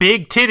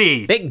Big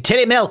titty. Big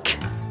titty milk.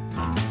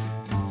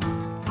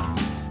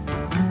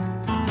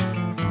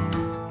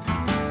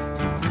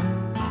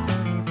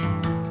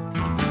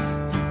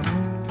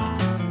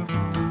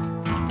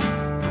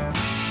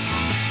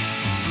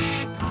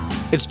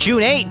 It's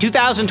June 8,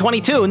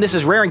 2022, and this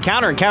is Rare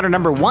Encounter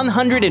number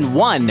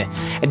 101.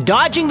 And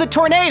dodging the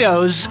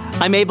tornadoes,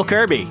 I'm Abel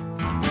Kirby.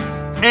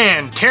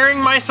 And tearing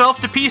myself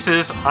to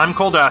pieces, I'm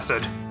Cold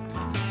Acid.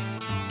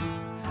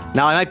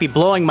 Now, I might be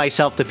blowing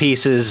myself to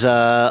pieces,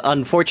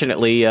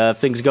 unfortunately, if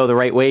things go the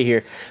right way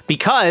here,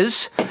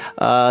 because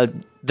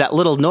that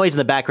little noise in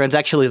the background is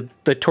actually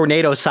the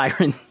tornado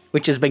siren,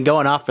 which has been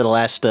going off for the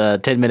last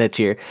 10 minutes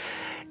here.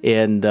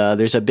 And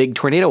there's a big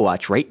tornado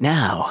watch right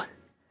now.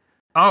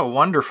 Oh,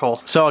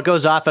 wonderful. So it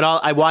goes off, and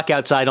I walk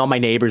outside. All my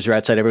neighbors are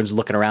outside. Everyone's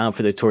looking around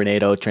for the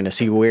tornado, trying to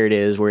see where it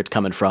is, where it's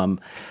coming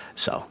from.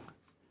 So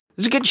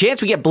there's a good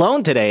chance we get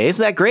blown today.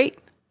 Isn't that great?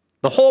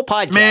 The whole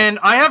podcast. Man,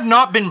 I have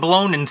not been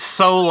blown in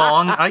so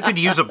long. I could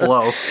use a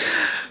blow.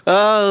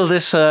 Oh,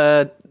 this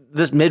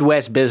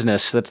Midwest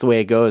business. That's the way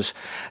it goes.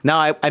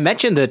 Now, I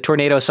mentioned the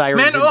tornado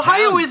sirens. Man,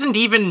 Ohio isn't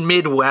even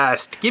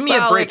Midwest. Give me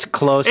a break. It's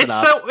close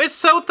enough. It's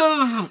south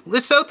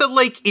of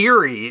Lake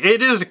Erie.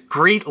 It is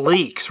Great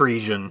Lakes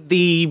region.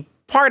 The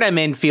part I'm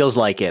in feels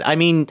like it. I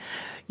mean,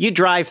 you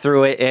drive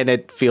through it and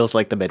it feels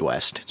like the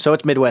Midwest. So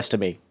it's Midwest to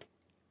me.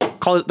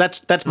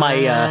 That's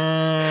my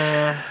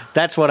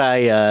that's what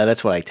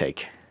I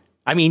take.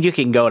 I mean, you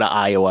can go to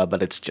Iowa,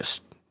 but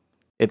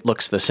it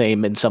looks the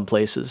same in some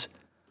places.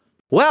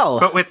 Well,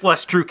 but with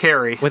less Drew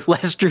Carey.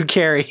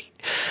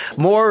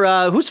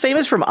 More, who's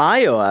famous from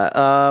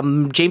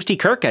Iowa? James T.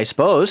 Kirk, I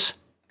suppose.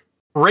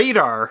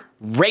 Radar.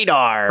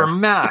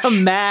 From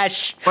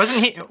MASH.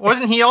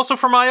 Wasn't he also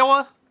from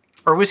Iowa?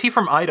 Or was he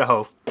from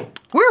Idaho?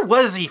 Where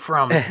was he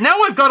from?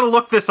 Now I've got to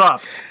look this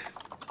up.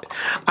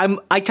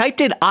 I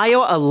typed in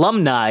Iowa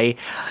alumni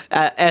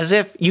as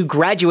if you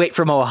graduate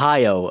from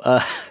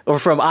Ohio or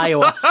from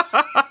Iowa.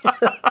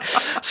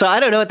 So I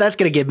don't know what that's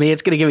going to give me.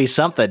 It's going to give me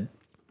something.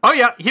 Oh,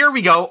 yeah, here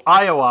we go.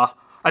 Iowa.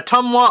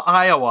 Ottumwa,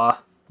 Iowa.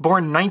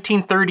 Born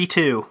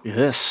 1932.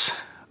 Yes.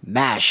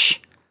 MASH.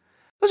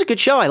 It was a good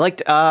show. I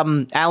liked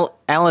Alan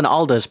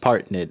Alda's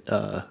part in it.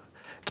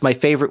 It's my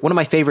favorite. One of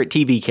my favorite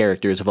TV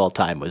characters of all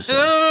time was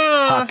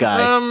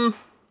Hawkeye.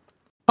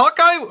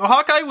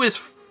 Hawkeye was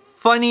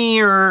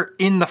funnier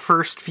in the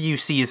first few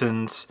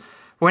seasons.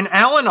 When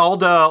Alan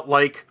Alda,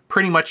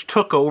 pretty much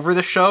took over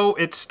the show,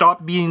 it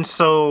stopped being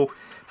so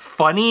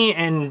funny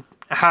and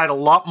had a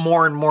lot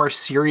more and more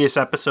serious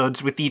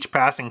episodes with each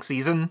passing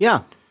season.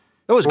 Yeah,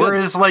 it was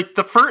Whereas, good.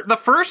 the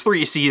first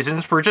three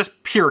seasons were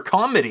just pure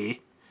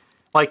comedy,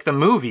 like the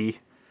movie.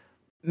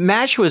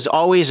 MASH was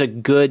always a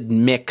good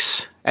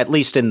mix, at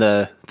least in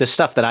the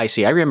stuff that I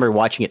see. I remember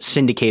watching it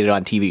syndicated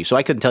on TV, so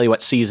I couldn't tell you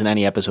what season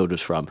any episode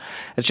was from.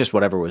 It's just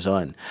whatever was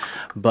on.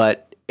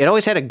 But it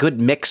always had a good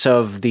mix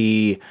of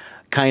the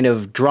kind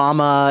of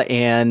drama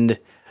and,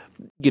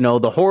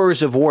 the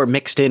horrors of war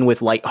mixed in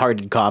with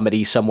lighthearted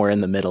comedy somewhere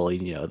in the middle.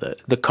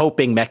 The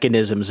coping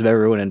mechanisms of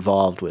everyone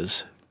involved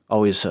was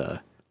always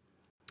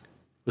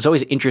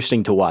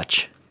interesting to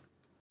watch.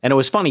 And it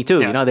was funny, too.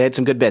 Yeah. They had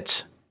some good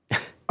bits.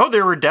 Oh,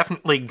 there were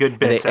definitely good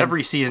bits.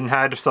 Every season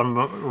had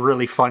some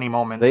really funny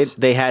moments.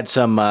 They had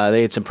some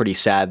pretty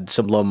sad,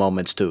 some low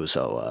moments too.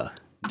 So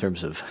in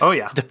terms of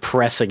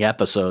depressing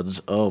episodes,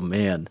 oh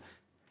man.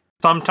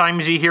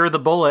 Sometimes you hear the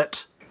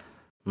bullet.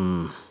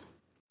 That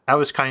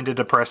was kind of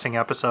depressing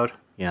episode.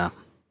 Yeah.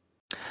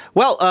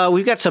 Well,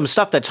 we've got some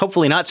stuff that's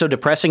hopefully not so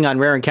depressing on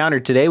Rare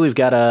Encounter today. We've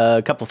got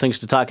a couple things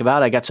to talk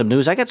about. I got some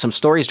news. I got some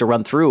stories to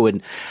run through,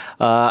 and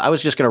I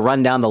was just going to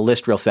run down the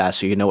list real fast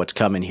so you know what's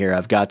coming here.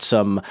 I've got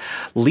some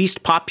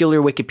least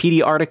popular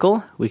Wikipedia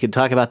article. We could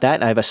talk about that.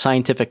 And I have a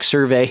scientific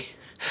survey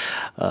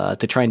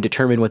to try and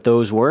determine what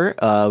those were.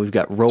 We've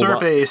got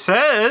Survey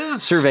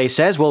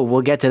says. Well,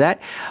 we'll get to that.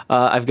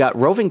 I've got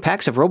roving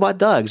packs of robot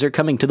dogs. They're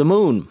coming to the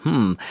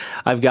moon.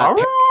 I've got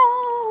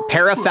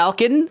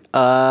Para-Falcon,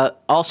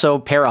 also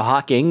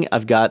Para-Hawking.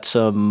 I've got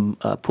some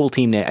pool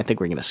team name. I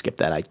think we're going to skip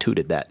that. I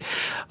tooted that.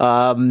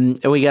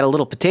 And we got a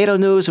little potato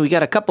news. We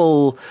got a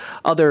couple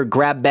other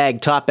grab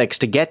bag topics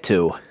to get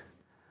to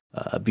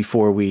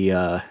before we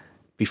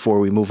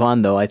move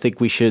on, though. I think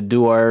we should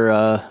do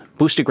our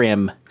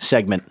Boostagram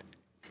segment.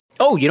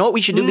 Oh, you know what we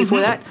should do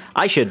before that?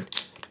 I should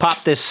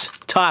pop this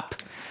top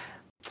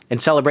and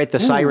celebrate the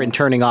siren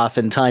turning off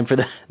in time for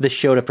the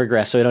show to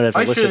progress, so I don't have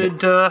to listen.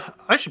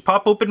 I should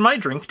pop open my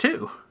drink,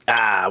 too.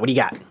 What do you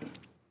got?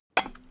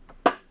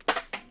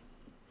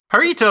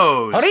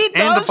 Doritos!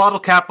 And the bottle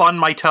cap on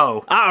my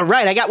toe. All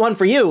right, I got one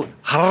for you.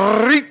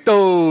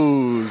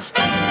 Doritos!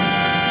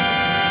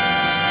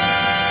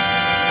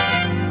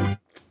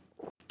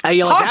 How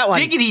you like that one?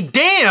 Diggity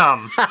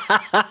damn!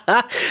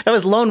 That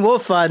was Lone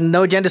Wolf on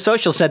No Agenda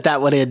Social sent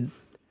that one in.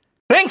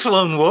 Thanks,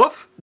 Lone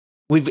Wolf.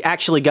 We've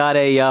actually got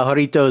a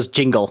Doritos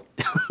jingle.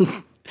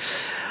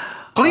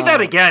 Play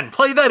that again.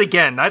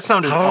 That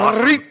sounded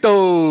awesome.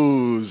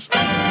 Doritos!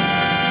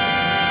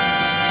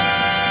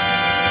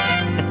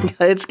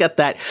 It's got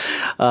that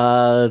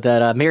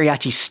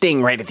mariachi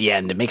sting right at the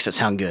end. It makes it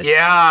sound good.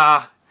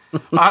 Yeah.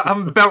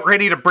 I'm about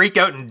ready to break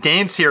out and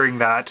dance hearing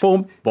that.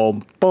 Boom,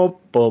 boom, boom,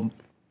 boom.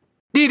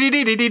 Good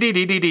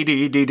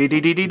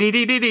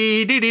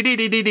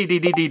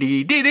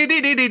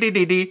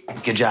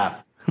job.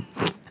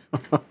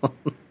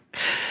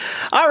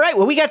 All right,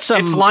 well, we got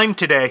some... It's lime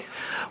today.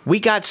 We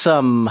got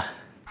some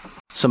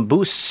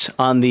boosts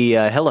on the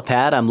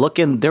helipad. I'm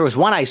looking... There was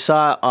one I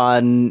saw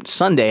on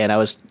Sunday and I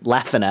was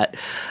laughing at.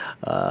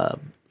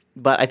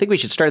 But I think we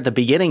should start at the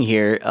beginning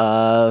here.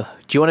 Do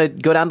you want to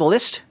go down the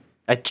list?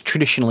 It's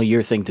traditionally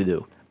your thing to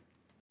do.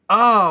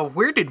 Oh,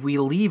 where did we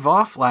leave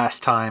off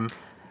last time?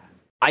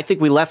 I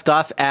think we left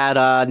off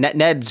at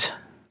Ned's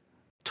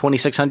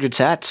 2,600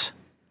 sats.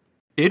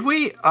 Did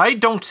we? I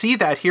don't see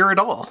that here at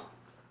all.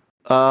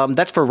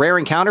 That's for Rare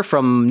Encounter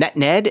from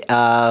NetNed.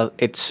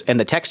 And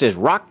the text is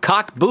Rock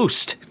Cock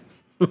Boost.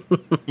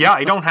 Yeah,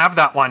 I don't have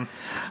that one.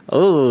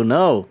 Oh,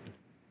 no.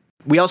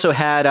 We also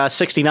had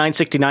 69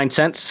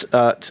 cents.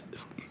 Sats.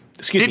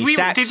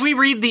 Did we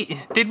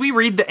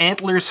read the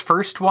Antlers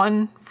first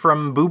one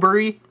from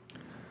Boobery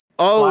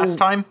last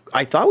time?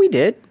 I thought we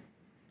did.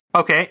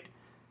 Okay.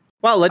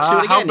 Well, let's do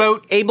it again. How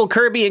about Abel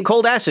Kirby and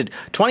Cold Acid?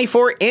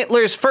 24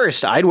 Antlers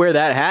first. I'd wear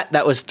that hat.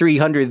 That was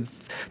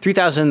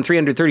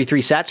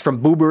 3,333 sats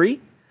from Boobery.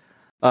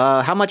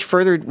 How much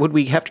further would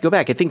we have to go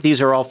back? I think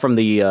these are all from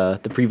the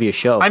previous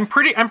show. I'm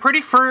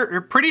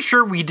pretty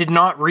sure we did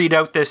not read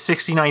out this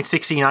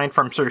 6969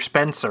 from Sir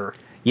Spencer.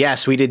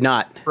 Yes, we did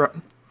not.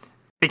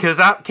 Because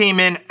that came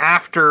in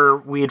after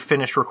we had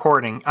finished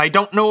recording. I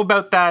don't know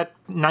about that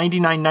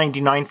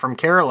 99.99 from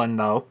Carolyn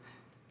though.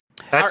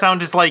 That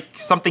sounded like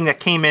something that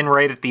came in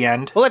right at the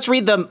end. Well, let's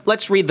read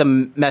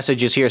the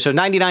messages here. So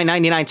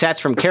 99.99 sats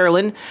from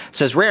Carolyn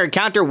says Rare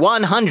Encounter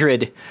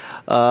 100.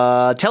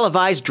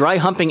 Televised dry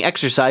humping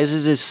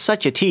exercises is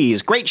such a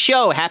tease. Great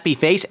show, happy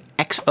face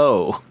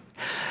XO.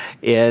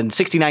 And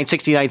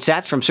 69.69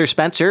 sats from Sir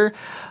Spencer,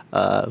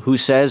 who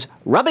says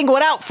rubbing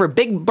one out for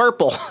Big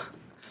Burple.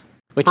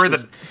 For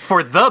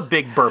the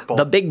Big Burple.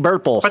 The Big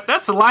Burple. But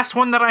that's the last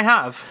one that I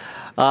have.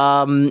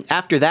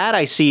 After that,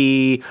 I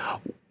see...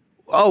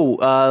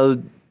 3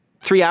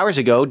 hours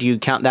ago, do you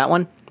count that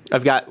one?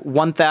 I've got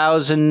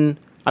 10,101.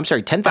 I'm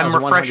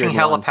refreshing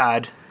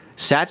helipad.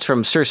 Sats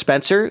from Sir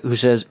Spencer, who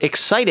says,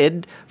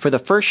 excited for the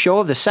first show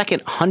of the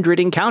second 100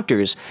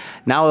 encounters.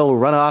 Now it will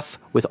run off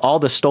with all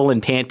the stolen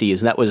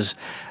panties. And that was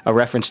a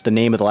reference to the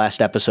name of the last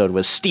episode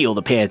was Steal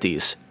the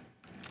Panties.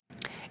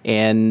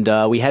 And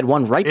we had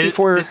one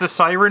before... Is the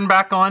siren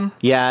back on?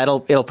 Yeah,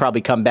 it'll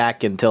probably come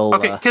back until...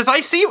 Okay, because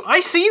I see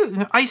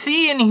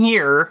in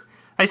here...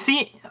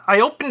 I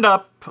opened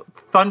up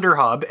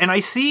Thunderhub, and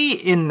I see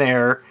in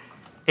there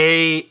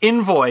a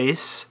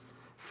invoice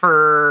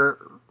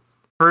for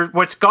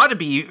what's got to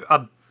be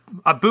a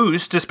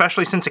boost,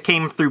 especially since it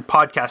came through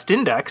Podcast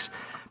Index,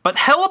 but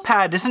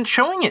Helipad isn't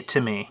showing it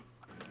to me.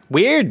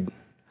 Weird.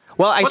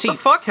 Well, What the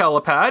fuck,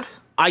 Helipad?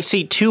 I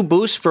see two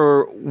boosts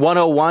for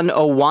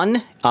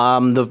 10101.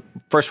 The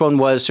first one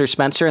was Sir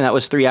Spencer, and that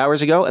was 3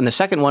 hours ago, and the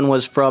second one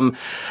was from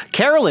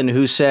Carolyn,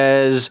 who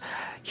says...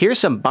 Here's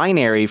some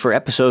binary for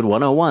episode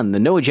 101. The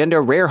No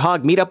Agenda Rare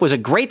Hog meetup was a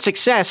great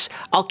success.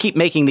 I'll keep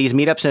making these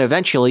meetups, and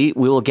eventually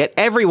we will get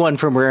everyone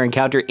from Rare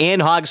Encounter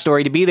and Hog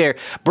Story to be there.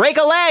 Break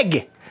a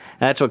leg!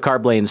 That's what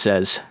Carblane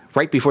says,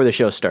 right before the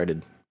show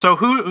started.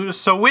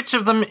 So which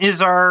of them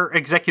is our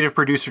executive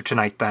producer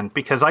tonight, then?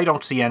 Because I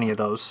don't see any of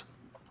those.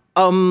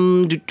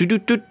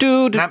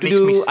 That makes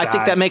me sad. I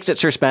think that makes it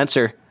Sir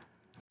Spencer.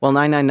 Well,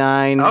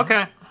 999.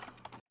 Okay.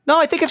 No,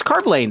 I think it's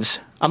Carblane's.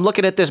 I'm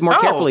looking at this more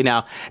carefully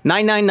now.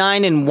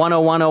 999 and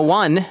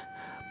 10101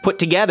 put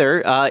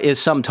together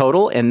is sum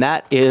total, and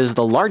that is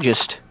the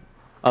largest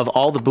of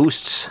all the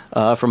boosts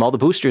from all the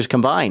boosters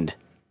combined.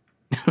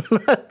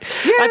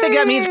 I think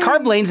that means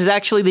Carblane's is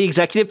actually the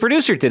executive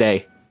producer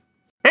today.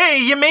 Hey,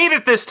 you made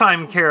it this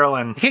time,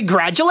 Carolyn.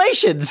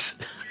 Congratulations.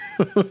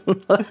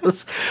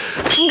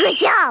 Good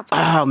job.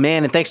 Oh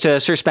man, and thanks to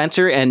Sir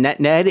Spencer and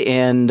NetNed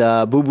and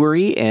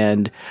Boobery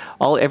and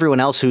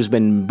everyone else who's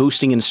been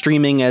boosting and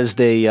streaming as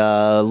they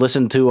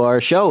listen to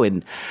our show.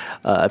 And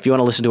if you want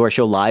to listen to our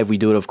show live, we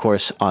do it, of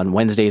course, on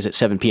Wednesdays at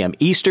 7 p.m.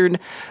 Eastern.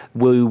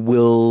 We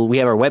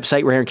have our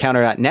website,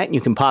 rareencounter.net, and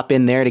you can pop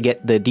in there to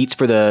get the deets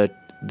for the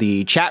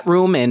chat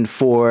room and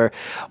for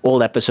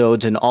old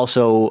episodes. And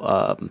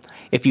also,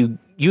 if you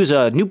use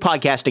a new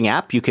podcasting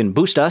app, you can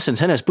boost us and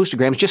send us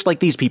boostergrams just like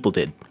these people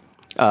did.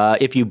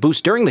 If you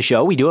boost during the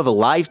show, we do have a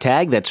live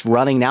tag that's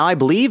running now, I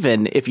believe,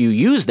 and if you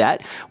use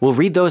that, we'll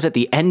read those at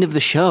the end of the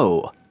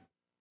show.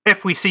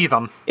 If we see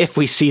them. If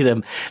we see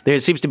them. There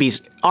seems to be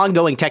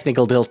ongoing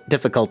technical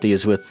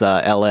difficulties with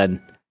LN.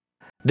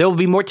 There will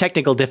be more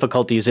technical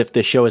difficulties if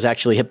the show is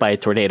actually hit by a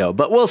tornado,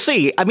 but we'll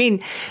see. I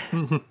mean,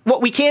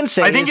 what we can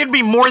say I think it'd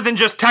be more than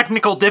just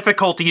technical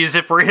difficulties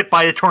if we're hit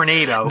by a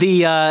tornado.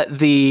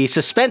 The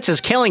suspense is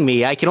killing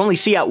me. I can only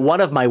see out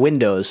one of my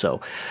windows, so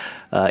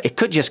it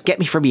could just get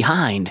me from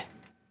behind.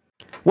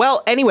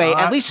 Well, anyway,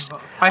 at least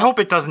I hope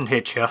it doesn't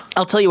hit you.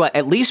 I'll tell you what,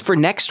 at least for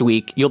next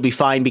week, you'll be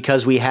fine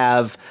because we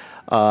have,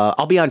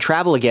 I'll be on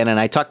travel again, and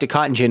I talked to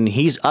Cotton Gin.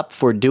 He's up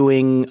for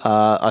doing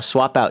a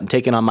swap out and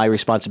taking on my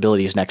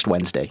responsibilities next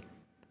Wednesday.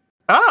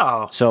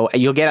 Oh. So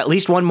you'll get at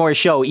least one more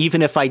show,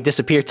 even if I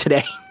disappear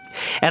today.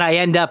 And I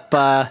end up,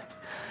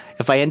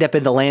 if I end up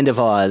in the land of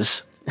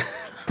Oz.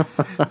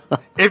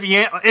 If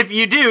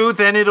you do,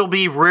 then it'll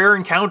be Rare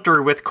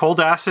Encounter with Cold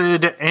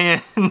Acid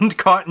and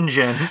Cotton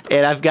Gin.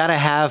 And I've got to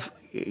have,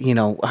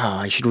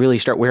 I should really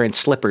start wearing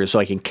slippers so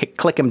I can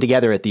click them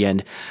together at the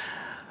end.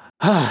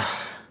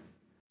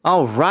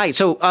 All right.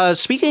 So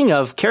speaking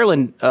of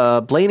Carolyn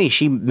Blaney,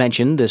 she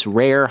mentioned this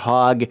Rare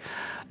Hog,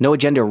 No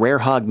Agenda Rare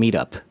Hog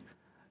meetup.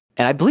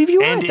 And I believe you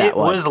were at that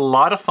one. And it was a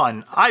lot of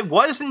fun. I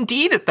was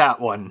indeed at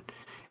that one.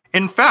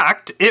 In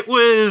fact, it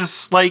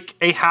was like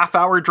a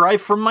half-hour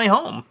drive from my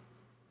home.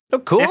 Oh,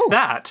 cool. If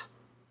that.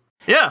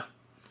 Yeah.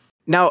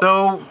 Now,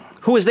 so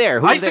who was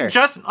there? I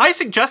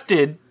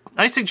suggested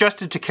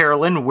to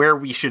Carolyn where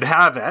we should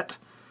have it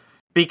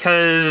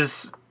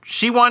because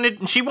she wanted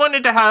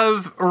to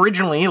have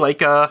originally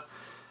like a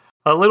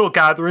little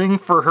gathering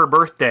for her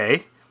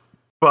birthday,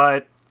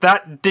 but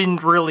that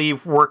didn't really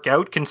work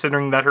out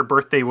considering that her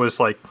birthday was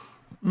like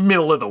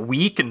middle of the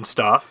week and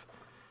stuff.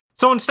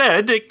 So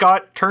instead, it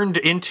got turned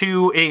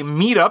into a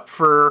meetup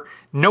for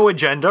No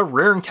Agenda,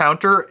 Rare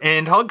Encounter,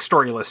 and Hug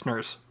Story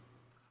listeners.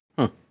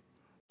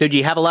 Did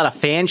you have a lot of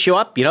fans show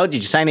up? Did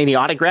you sign any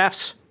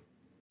autographs?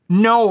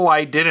 No,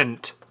 I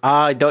didn't.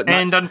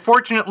 And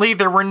unfortunately,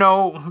 there were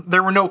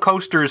no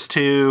coasters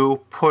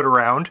to put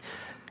around.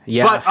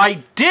 Yeah. But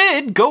I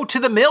did go to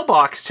the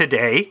mailbox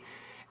today,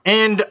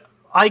 and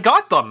I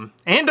got them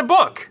and a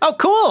book. Oh,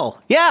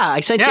 cool! Yeah, I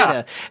sent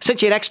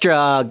you an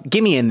extra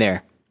gimme in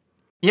there.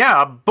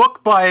 Yeah, a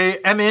book by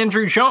M.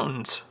 Andrew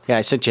Jones. Yeah,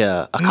 I sent you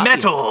a copy.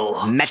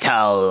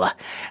 Metal.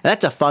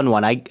 That's a fun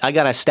one. I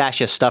got a stash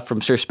of stuff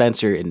from Sir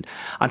Spencer, and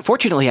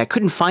unfortunately, I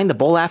couldn't find the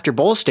Bowl After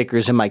Bowl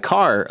stickers in my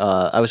car.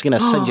 I was going to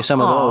send you some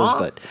of those,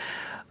 but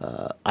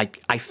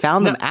I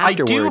found them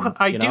afterward.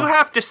 I do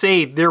have to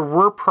say, there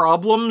were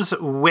problems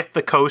with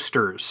the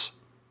coasters.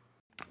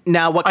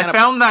 Now, I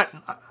found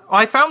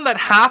that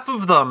half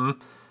of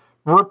them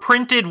were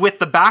printed with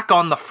the back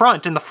on the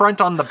front and the front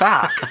on the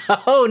back.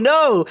 Oh,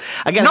 no.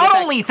 Not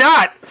only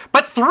that,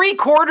 but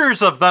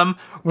 3/4 of them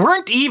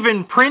weren't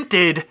even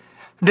printed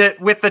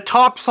with the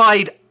top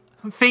side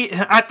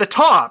at the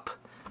top.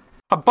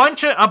 A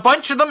bunch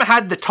of them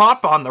had the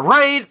top on the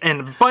right, and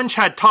a bunch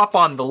had top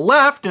on the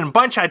left, and a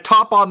bunch had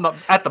top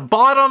at the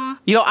bottom.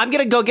 I'm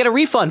going to go get a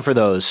refund for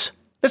those.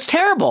 That's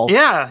terrible.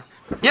 Yeah,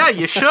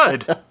 you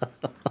should.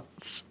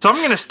 So I'm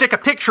going to stick a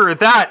picture of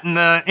that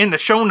in the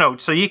show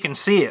notes so you can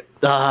see it.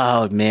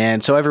 Oh,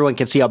 man. So everyone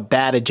can see how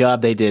bad a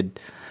job they did.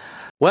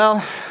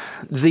 Well,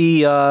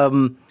 the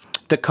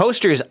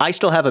coasters, I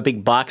still have a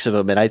big box of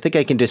them, and I think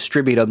I can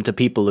distribute them to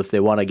people if they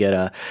want to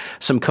get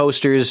some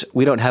coasters.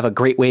 We don't have a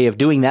great way of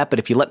doing that, but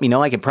if you let me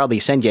know, I can probably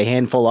send you a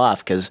handful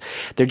off because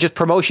they're just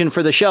promotion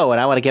for the show,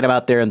 and I want to get them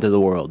out there into the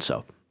world.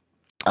 So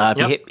if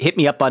you hit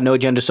me up on No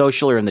Agenda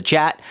Social or in the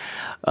chat,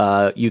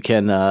 you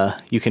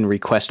can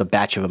request a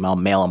batch of them. I'll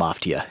mail them off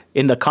to you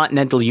in the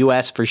continental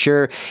U.S. for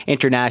sure.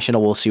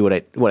 International, we'll see what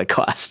it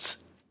costs.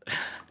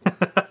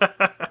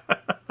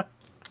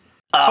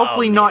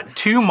 Hopefully not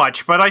too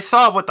much, but I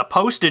saw what the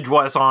postage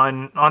was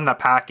on the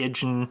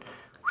package, and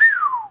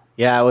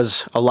yeah, it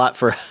was a lot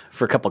for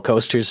a couple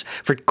coasters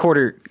for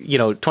quarter,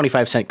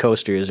 25-cent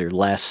coasters or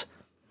less.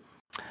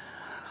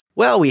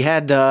 Well, we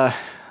had.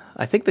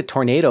 I think the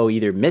tornado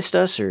either missed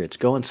us or it's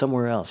going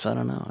somewhere else. I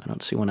don't know. I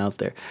don't see one out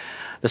there.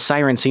 The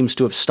siren seems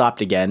to have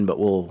stopped again, but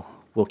we'll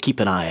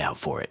keep an eye out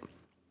for it.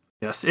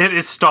 Yes, it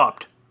is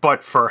stopped,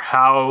 but for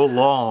how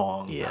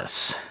long?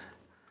 Yes.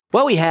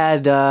 Well, we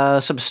had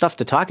some stuff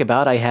to talk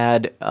about. I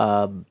had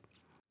an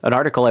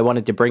article I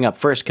wanted to bring up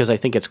first because I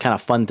think it's kind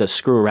of fun to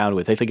screw around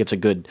with. I think it's a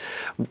good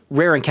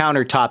Rare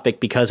Encounter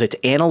topic because it's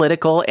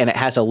analytical and it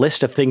has a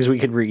list of things we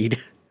can read,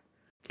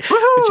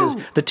 which is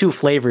the two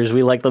flavors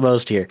we like the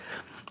most here.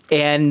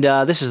 And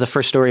this is the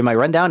first story in my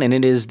rundown, and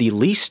it is the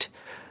least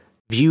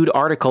viewed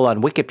article on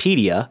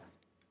Wikipedia.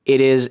 It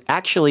is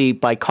actually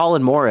by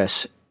Colin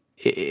Morris.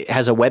 It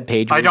has a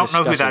webpage. I don't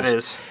know who that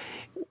is.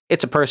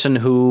 It's a person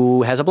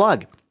who has a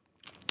blog.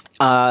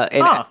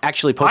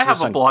 Actually posted I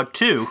have a blog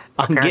too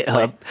on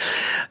GitHub,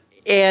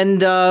 and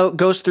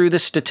goes through the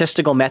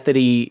statistical method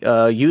he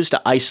used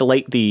to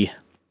isolate the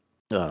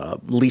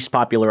least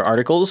popular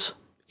articles.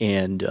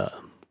 And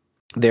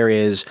there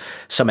is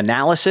some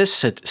analysis,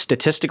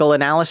 statistical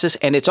analysis,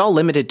 and it's all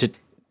limited to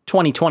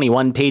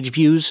 2021 page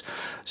views.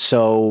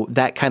 So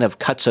that kind of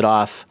cuts it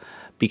off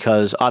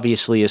because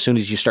obviously as soon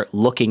as you start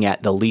looking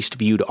at the least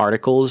viewed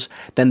articles,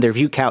 then their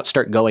view counts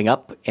start going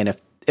up. And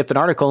if an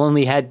article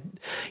only had,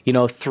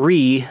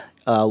 3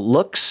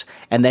 looks,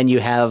 and then you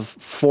have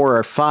 4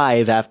 or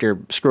 5 after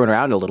screwing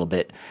around a little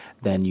bit,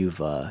 then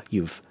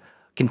you've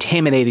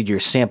contaminated your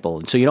sample.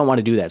 And so you don't want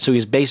to do that. So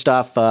he's based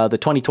off the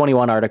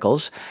 2021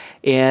 articles,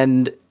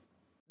 and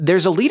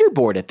there's a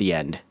leaderboard at the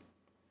end.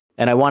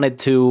 And I wanted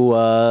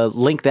to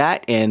link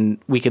that, and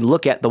we can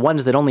look at the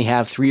ones that only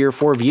have 3 or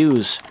 4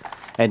 views.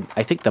 And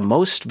I think the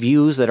most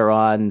views that are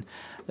on,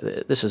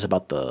 this is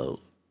about more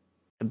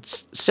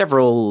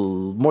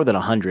than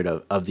 100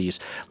 of these.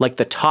 Like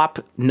the top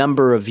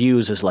number of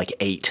views is like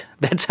 8.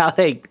 That's how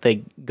they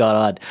got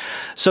on.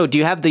 So do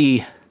you have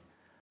the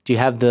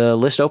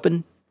list open?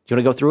 Do you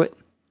want to go through it?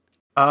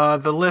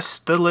 The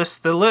list.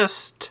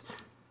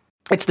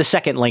 It's the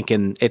second link,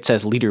 and it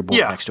says leaderboard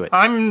next to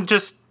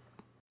it.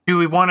 Do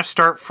we want to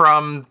start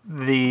from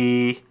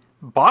the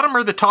bottom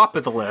or the top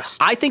of the list?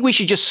 I think we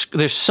should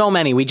there's so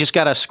many. We just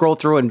got to scroll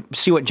through and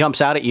see what jumps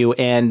out at you.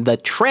 And the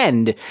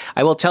trend,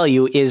 I will tell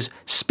you, is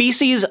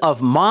species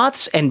of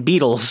moths and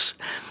beetles.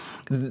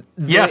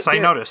 Yes, I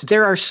noticed.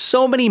 There are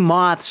so many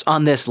moths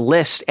on this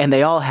list, and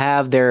they all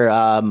have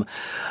the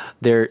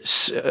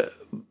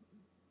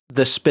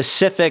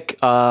specific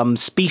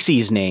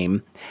species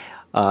name,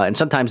 and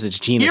sometimes it's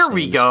genus Here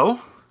we names.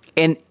 go.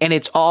 And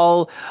it's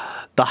all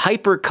the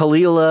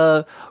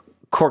Hyperkalila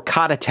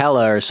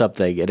corcatella or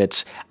something, and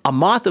it's a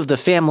moth of the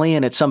family,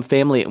 and it's some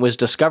family. It was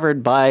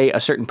discovered by a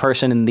certain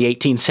person in the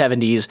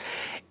 1870s.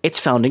 It's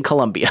found in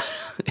Colombia.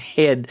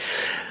 And,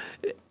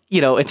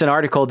 it's an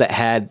article that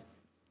had,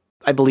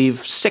 I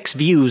believe, 6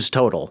 views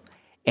total.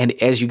 And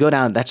as you go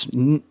down, that's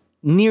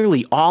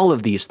nearly all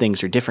of these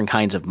things are different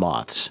kinds of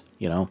moths,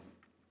 Here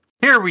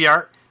we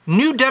are.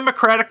 New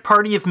Democratic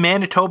Party of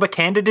Manitoba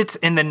candidates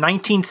in the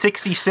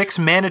 1966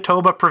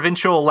 Manitoba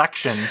provincial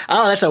election.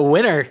 Oh, that's a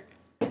winner.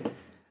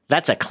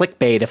 That's a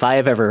clickbait if I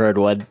have ever heard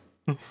one.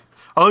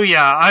 Oh,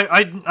 yeah.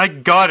 I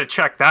gotta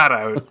check that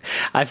out.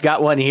 I've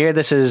got one here.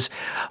 This is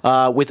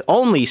with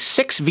only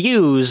 6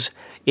 views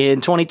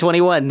in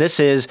 2021. This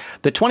is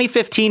the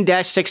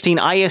 2015-16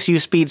 ISU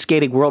Speed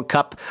Skating World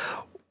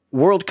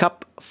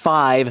Cup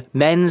 5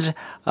 men's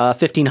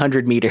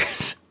 1,500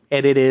 meters.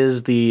 And it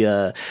is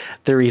the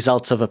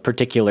results of a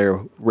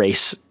particular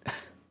race.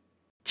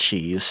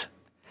 Jeez.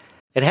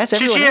 It has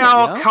everyone in it,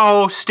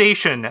 Chichialco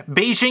Station,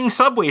 Beijing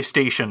subway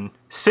station,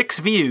 6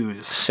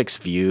 views. 6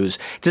 views.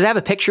 Does it have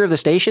a picture of the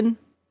station?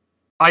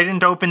 I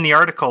didn't open the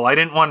article. I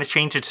didn't want to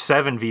change it to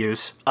 7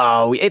 views.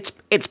 Oh, it's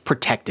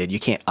protected. You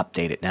can't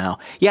update it now.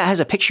 Yeah, it has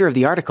a picture of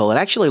the article. It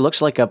actually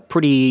looks like a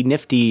pretty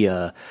nifty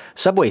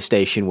subway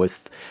station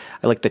with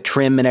like the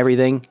trim and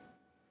everything.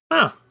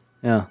 Huh.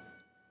 Yeah.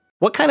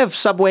 What kind of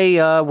subway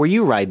were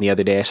you riding the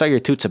other day? I saw your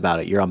toots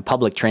about it. You're on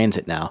public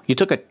transit now.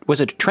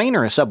 Was it a train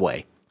or a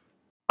subway?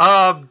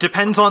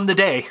 Depends on the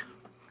day.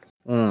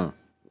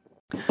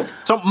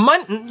 So,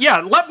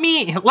 let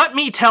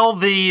me tell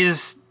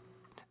these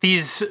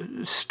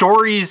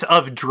stories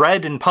of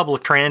dread in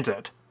public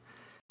transit.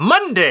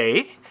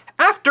 Monday,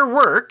 after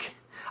work,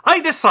 I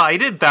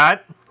decided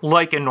that,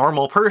 like a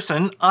normal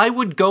person, I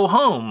would go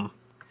home.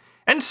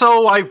 And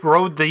so I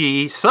rode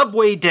the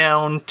subway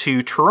down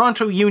to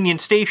Toronto Union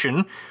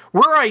Station,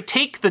 where I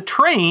take the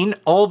train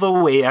all the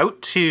way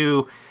out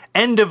to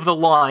end of the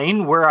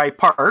line where I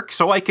park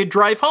so I could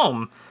drive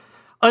home.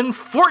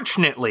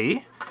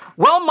 Unfortunately,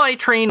 while my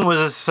train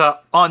was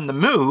on the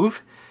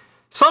move,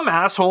 some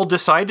asshole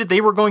decided they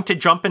were going to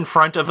jump in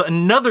front of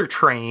another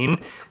train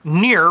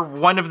near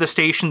one of the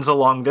stations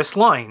along this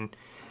line.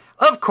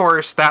 Of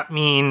course, that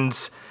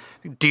means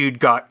dude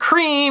got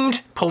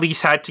creamed,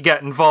 police had to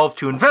get involved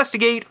to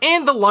investigate,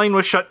 and the line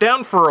was shut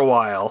down for a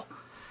while.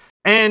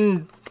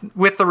 And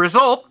with the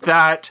result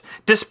that,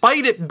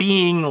 despite it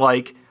being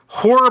like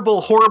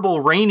horrible,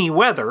 horrible rainy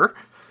weather,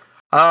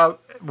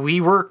 we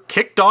were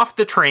kicked off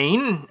the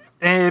train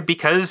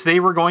because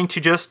they were going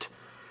to just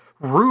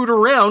root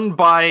around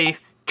by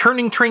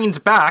turning trains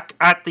back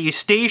at the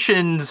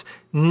stations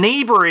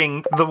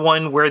neighboring the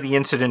one where the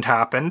incident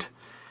happened.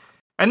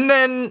 And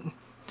then,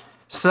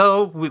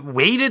 so we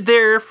waited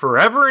there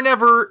forever and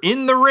ever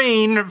in the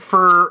rain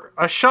for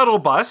a shuttle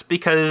bus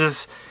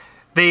because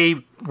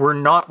they were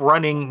not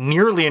running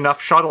nearly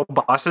enough shuttle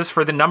buses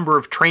for the number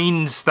of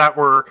trains that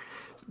were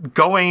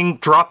going,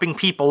 dropping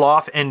people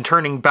off, and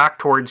turning back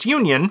towards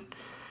Union.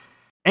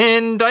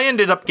 And I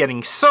ended up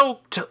getting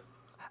soaked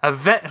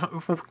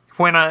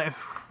when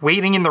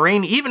waiting in the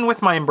rain, even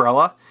with my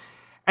umbrella.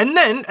 And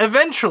then,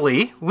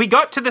 eventually, we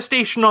got to the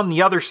station on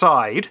the other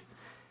side,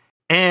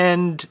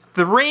 and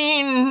the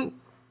rain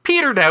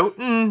petered out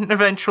and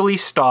eventually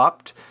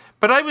stopped.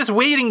 But I was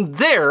waiting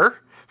there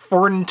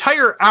for an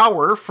entire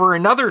hour for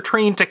another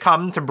train to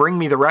come to bring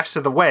me the rest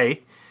of the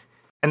way.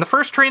 And the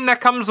first train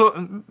that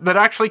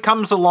actually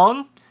comes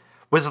along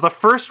was the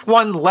first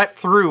one let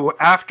through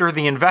after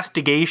the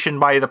investigation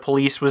by the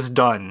police was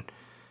done.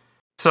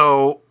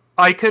 So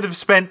I could have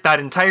spent that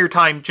entire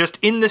time just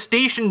in the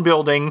station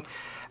building,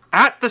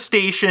 at the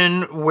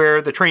station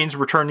where the trains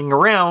were turning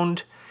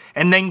around,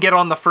 and then get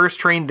on the first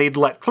train they'd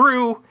let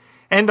through,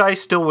 and I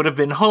still would have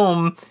been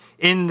home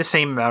in the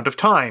same amount of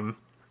time.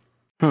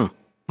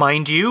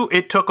 Mind you,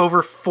 it took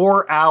over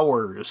 4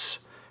 hours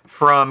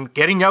from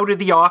getting out of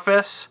the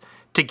office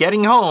to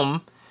getting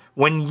home,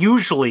 when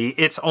usually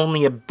it's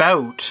only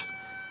about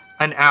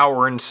an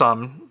hour and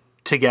some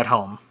to get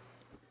home.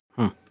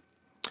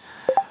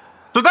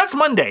 So that's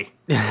Monday.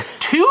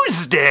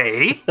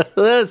 Tuesday.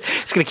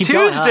 It's going to keep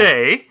going.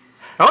 Tuesday.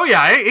 Oh,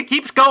 yeah, it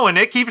keeps going.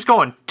 It keeps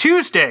going.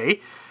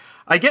 Tuesday,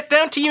 I get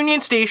down to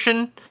Union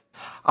Station.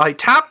 I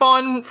tap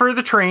on for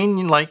the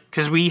train, like,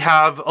 because we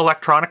have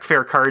electronic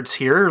fare cards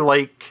here,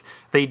 like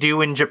they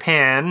do in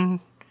Japan.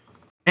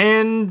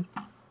 And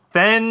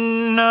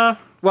then...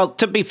 well,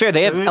 to be fair,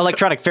 they have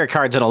electronic fare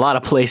cards in a lot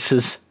of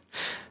places.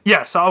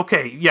 Yes,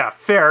 okay, yeah,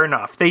 fair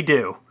enough. They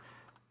do.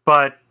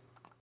 But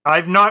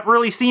I've not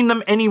really seen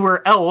them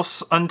anywhere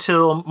else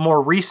until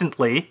more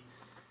recently.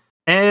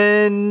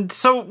 And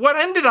so what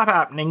ended up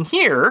happening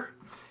here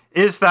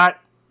is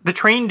that the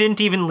train didn't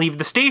even leave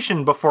the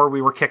station before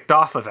we were kicked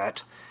off of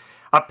it.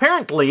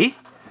 Apparently,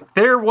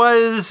 there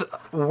was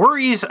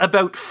worries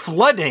about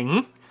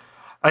flooding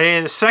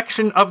a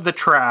section of the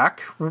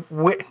track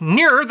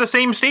near the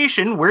same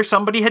station where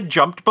somebody had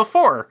jumped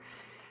before.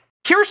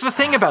 Here's the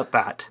thing about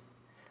that.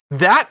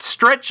 That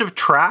stretch of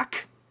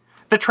track,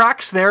 the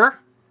tracks there,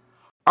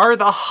 are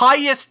the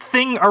highest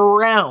thing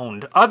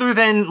around, other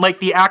than, like,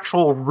 the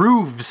actual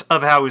roofs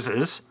of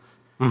houses.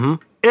 Mm-hmm.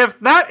 If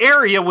that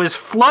area was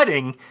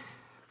flooding,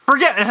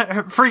 forget,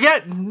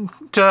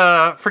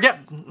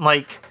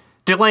 like,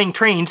 delaying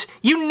trains,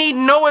 you need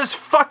Noah's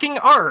fucking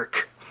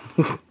Ark.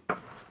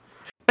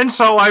 And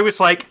so I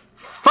was like,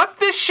 fuck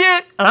this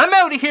shit, I'm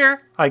out of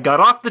here. I got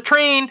off the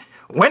train,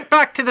 went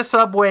back to the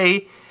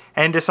subway,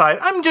 and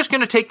decided I'm just going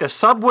to take the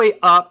subway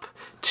up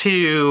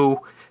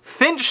to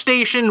Finch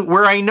Station,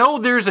 where I know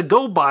there's a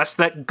GO bus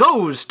that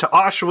goes to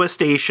Oshawa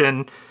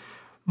Station,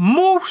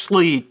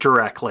 mostly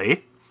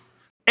directly.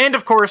 And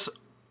of course,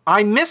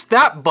 I missed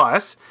that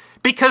bus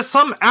because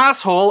some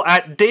asshole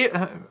at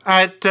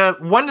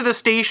one of the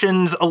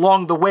stations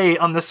along the way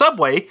on the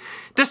subway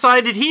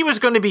decided he was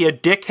going to be a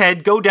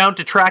dickhead, go down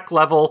to track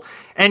level,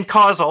 and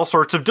cause all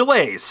sorts of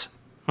delays.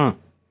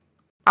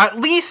 At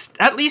least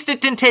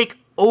it didn't take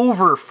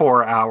over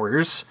 4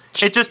 hours.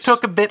 Jeez. It just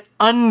took a bit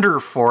under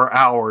 4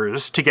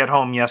 hours to get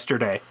home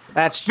yesterday.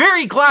 That's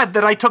very glad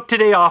that I took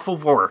today off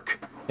of work.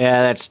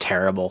 Yeah, that's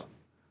terrible.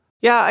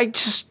 Yeah,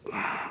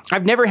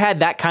 I've never had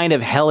that kind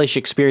of hellish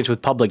experience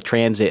with public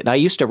transit. And I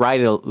used to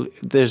ride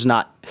there's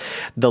not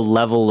the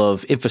level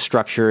of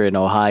infrastructure in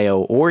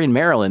Ohio or in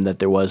Maryland that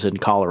there was in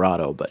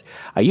Colorado, but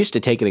I used to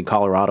take it in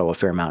Colorado a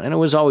fair amount, and it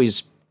was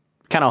always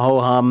kind of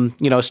ho-hum.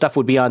 You know, stuff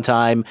would be on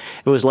time.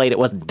 It was late. It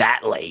wasn't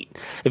that late.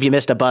 If you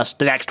missed a bus,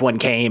 the next one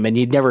came, and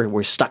you never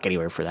were stuck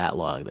anywhere for that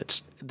long.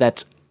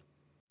 That's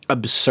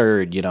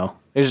absurd, you know.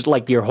 It's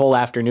like your whole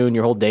afternoon,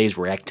 your whole day's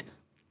wrecked.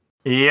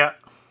 Yeah.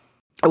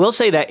 I will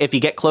say that if you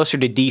get closer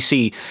to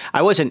D.C.,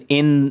 I wasn't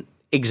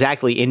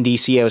exactly in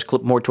D.C., I was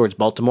more towards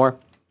Baltimore.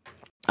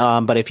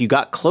 But if you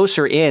got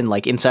closer in,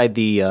 like inside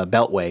the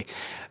Beltway,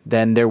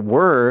 then there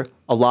were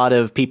a lot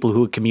of people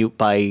who would commute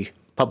by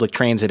public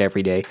transit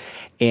every day.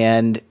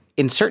 And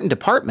in certain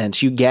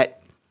departments,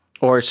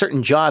 or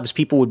certain jobs,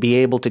 people would be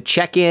able to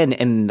check in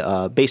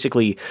and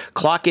basically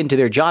clock into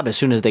their job as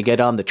soon as they get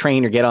on the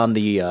train or get on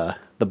the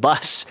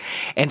bus.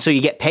 And so you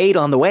get paid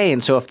on the way.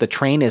 And so if the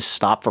train is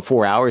stopped for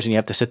 4 hours and you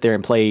have to sit there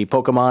and play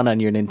Pokemon on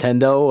your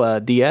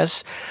Nintendo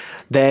DS,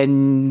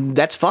 then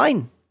that's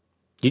fine.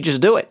 You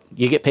just do it.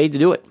 You get paid to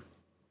do it.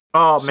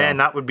 Oh, man,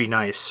 that would be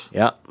nice.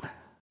 Yeah.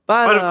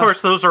 But of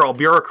course, those are all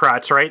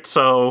bureaucrats, right?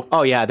 So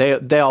oh yeah, they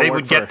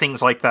would get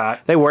things like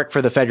that. They work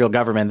for the federal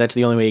government. That's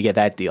the only way you get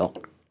that deal.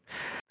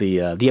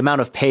 The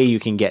amount of pay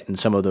you can get in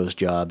some of those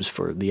jobs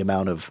for the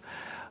amount of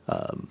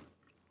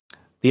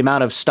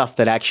stuff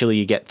that actually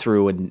you get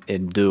through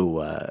and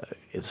do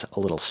is a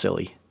little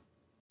silly.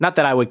 Not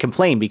that I would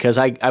complain, because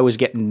I was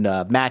getting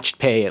matched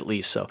pay at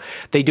least. So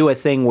they do a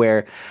thing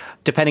where,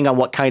 depending on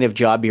what kind of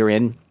job you're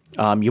in,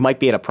 you might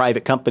be at a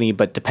private company,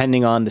 but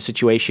depending on the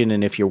situation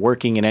and if you're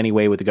working in any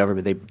way with the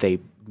government, they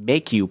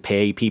make you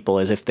pay people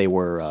as if they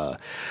were.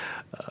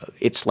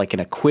 It's like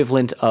an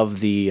equivalent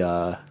of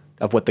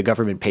what the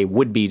government pay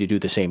would be to do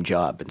the same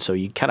job, and so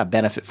you kind of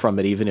benefit from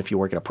it even if you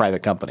work at a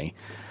private company.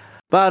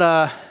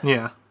 But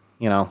yeah,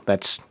 you know,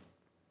 that's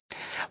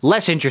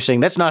less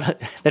interesting. That's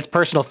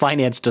personal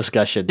finance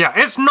discussion. Yeah,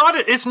 it's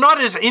not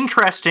as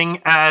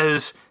interesting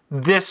as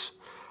this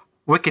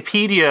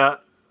Wikipedia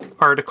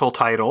article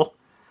title.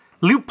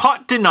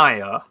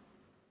 Lupotdenaya.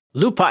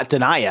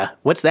 Lupotdenaya?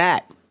 What's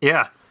that?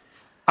 Yeah.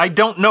 I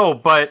don't know,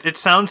 but it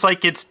sounds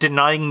like it's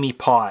denying me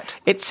pot.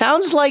 It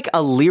sounds like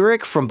a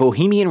lyric from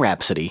Bohemian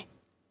Rhapsody.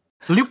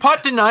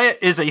 Lupotdenaya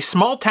is a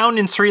small town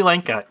in Sri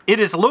Lanka. It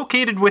is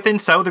located within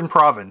Southern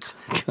Province.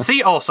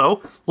 See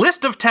also,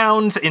 list of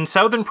towns in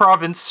Southern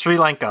Province, Sri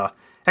Lanka.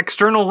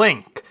 External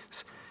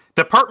links.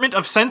 Department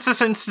of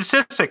Census and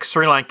Statistics,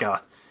 Sri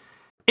Lanka.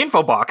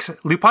 Info box,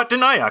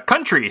 Lupotdenaya,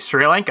 country,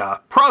 Sri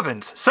Lanka,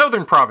 province,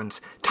 Southern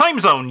Province, time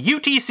zone,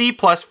 UTC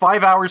plus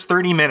 5 hours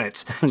 30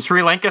 minutes,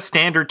 Sri Lanka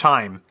Standard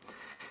Time.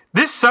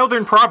 This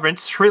Southern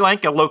Province, Sri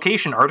Lanka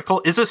location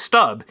article is a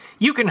stub.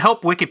 You can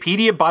help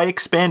Wikipedia by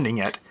expanding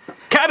it.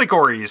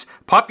 Categories,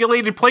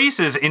 populated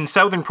places in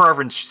Southern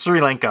Province, Sri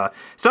Lanka,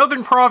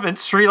 Southern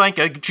Province, Sri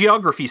Lanka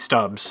geography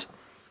stubs.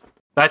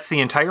 That's the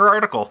entire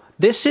article.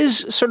 This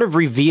is sort of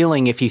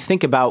revealing if you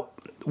think about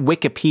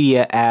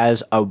Wikipedia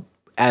as a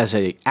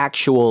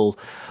actual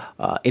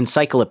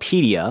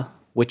encyclopedia,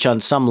 which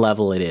on some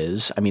level it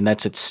is. I mean,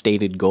 that's its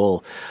stated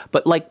goal.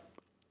 But like,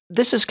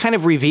 this is kind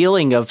of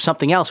revealing of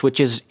something else, which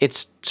is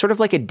it's sort of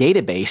like a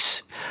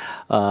database.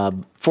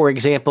 For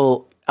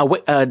example,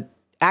 a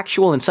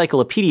actual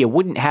encyclopedia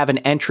wouldn't have an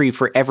entry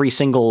for every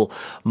single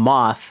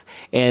moth,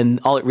 and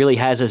all it really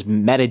has is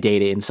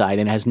metadata inside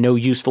and has no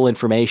useful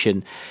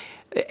information,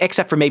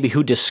 except for maybe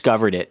who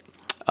discovered it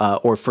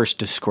or first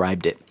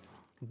described it.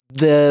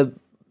 The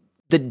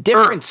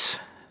difference... Earth,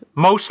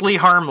 mostly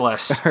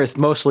harmless. Earth,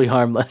 mostly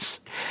harmless.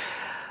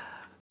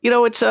 You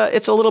know, it's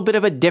a little bit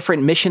of a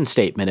different mission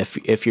statement.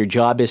 If your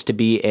job is to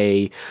be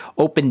a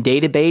open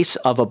database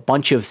of a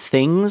bunch of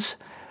things.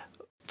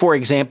 For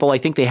example, I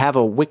think they have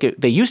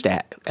they used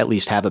to at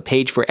least have a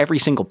page for every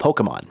single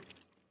Pokemon.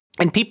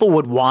 And people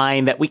would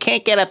whine that we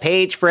can't get a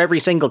page for every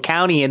single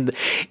county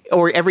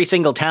or every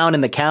single town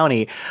in the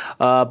county,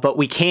 but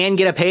we can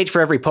get a page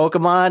for every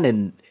Pokemon.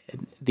 And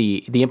the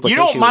implication. You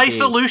know what my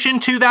solution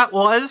to that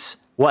was?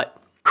 What?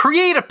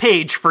 Create a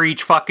page for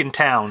each fucking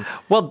town.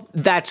 Well,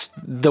 that's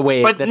the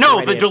way. But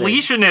no, the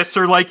deletionists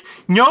are like,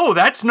 no,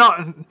 that's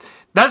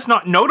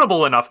not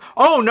notable enough.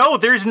 Oh no,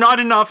 there's not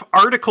enough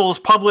articles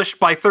published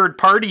by third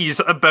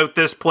parties about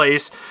this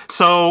place,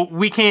 so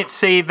we can't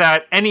say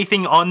that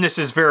anything on this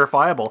is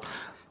verifiable.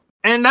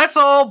 And that's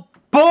all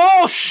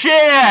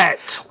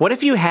bullshit. What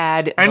if you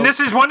had? And this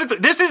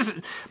is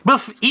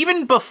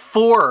even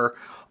before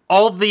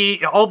all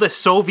the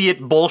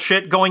Soviet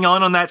bullshit going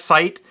on that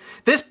site.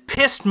 This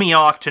pissed me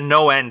off to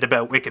no end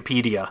about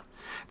Wikipedia.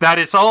 That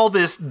it's all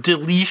this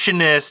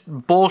deletionist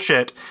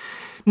bullshit.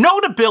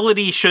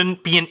 Notability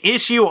shouldn't be an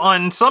issue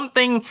on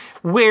something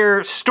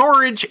where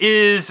storage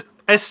is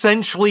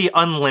essentially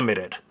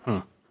unlimited.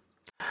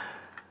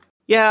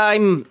 Yeah,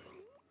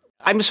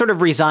 I'm sort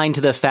of resigned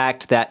to the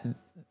fact that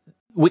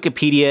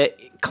Wikipedia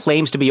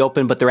claims to be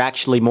open, but they're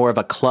actually more of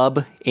a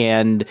club,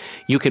 and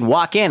you can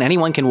walk in.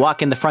 Anyone can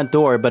walk in the front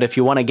door, but if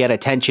you want to get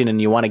attention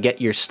and you want to get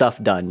your stuff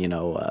done, you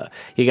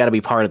got to be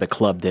part of the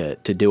club to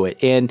do it.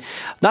 And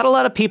not a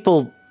lot of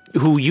people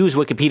who use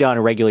Wikipedia on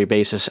a regular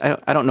basis.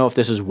 I don't know if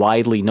this is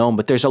widely known,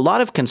 but there's a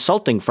lot of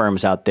consulting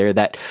firms out there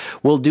that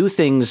will do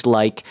things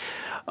like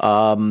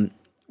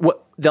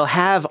what they'll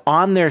have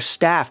on their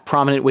staff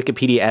prominent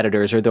Wikipedia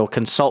editors, or they'll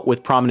consult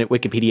with prominent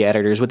Wikipedia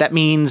editors. What that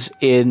means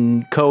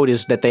in code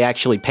is that they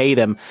actually pay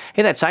them.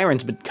 Hey, that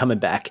siren's been coming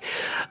back.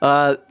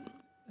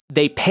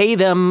 They pay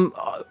them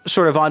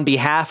sort of on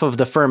behalf of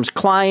the firm's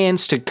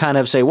clients to kind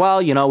of say,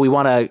 well, we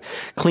want to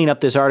clean up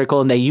this article,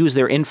 and they use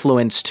their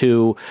influence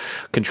to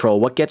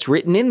control what gets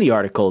written in the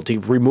article, to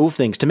remove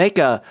things, to make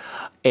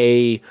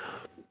a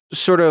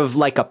sort of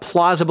like a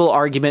plausible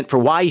argument for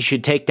why you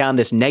should take down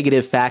this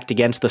negative fact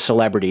against the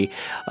celebrity.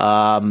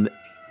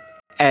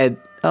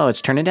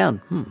 It's turning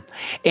down.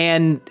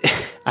 And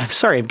I'm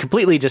sorry, I'm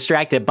completely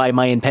distracted by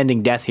my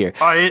impending death here.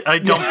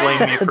 I don't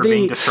blame you for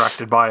being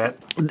distracted by it.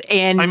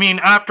 And I mean,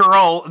 after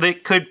all, they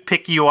could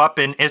pick you up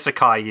and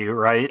isekai you,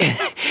 right?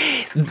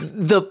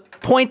 The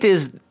point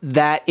is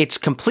that it's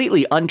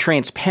completely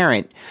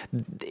untransparent.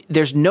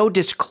 There's no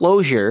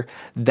disclosure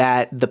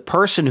that the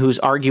person who's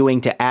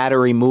arguing to add or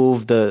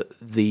remove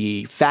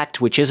the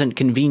fact which isn't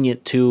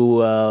convenient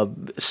to a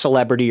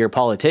celebrity or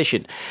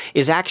politician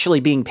is actually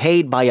being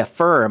paid by a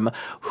firm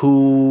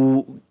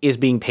who is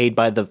being paid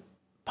by the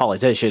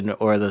politician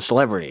or the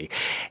celebrity.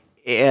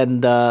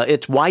 And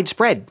it's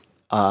widespread.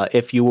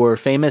 If you were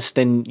famous,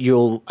 then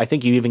I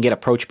think you even get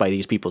approached by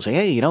these people saying,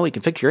 hey, we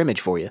can fix your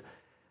image for you.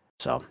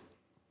 So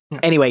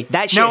anyway,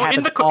 that shit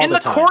happens all the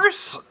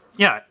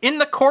time. In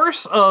the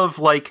course of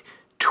like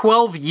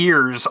 12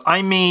 years,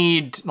 I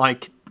made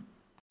like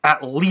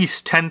at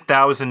least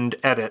 10,000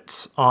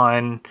 edits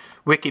on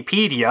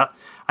Wikipedia.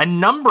 A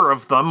number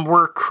of them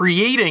were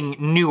creating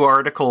new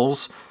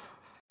articles,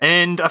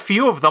 and a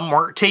few of them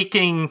were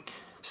taking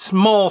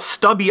small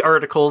stubby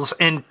articles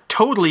and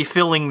totally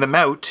filling them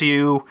out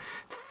to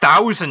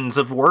thousands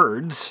of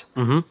words.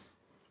 Mm-hmm.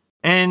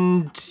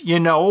 And,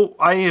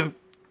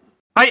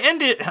 I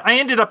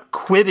ended up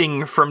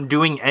quitting from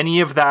doing any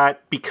of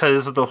that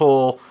because of the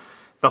whole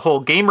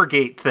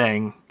Gamergate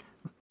thing.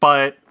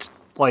 But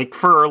like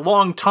for a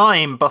long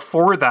time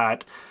before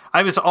that,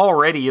 I was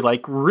already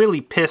like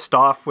really pissed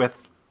off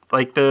with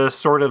like the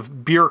sort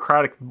of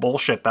bureaucratic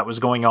bullshit that was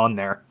going on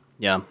there.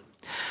 Yeah.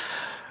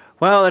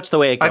 Well, that's the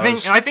way it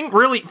goes. I think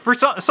really for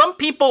some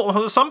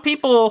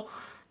people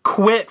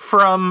quit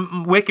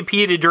from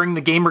Wikipedia during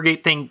the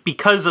Gamergate thing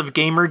because of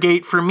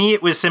Gamergate. For me,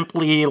 it was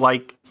simply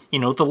like,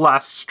 the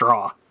last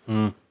straw.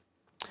 Mm.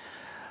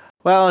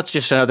 Well, it's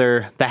just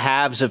the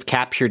haves have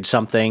captured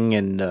something,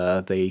 and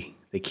they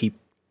keep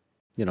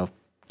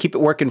it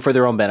working for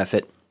their own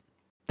benefit.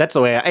 That's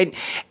the way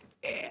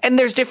and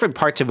there's different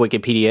parts of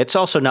Wikipedia. It's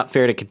also not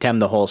fair to condemn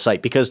the whole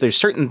site because there's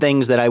certain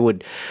things that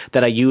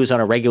I use on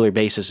a regular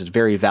basis. It's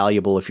very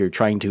valuable if you're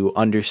trying to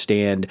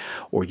understand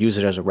or use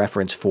it as a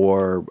reference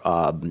for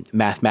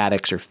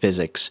mathematics or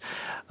physics.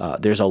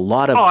 There's a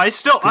lot of. I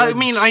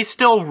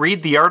still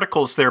read the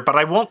articles there, but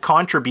I won't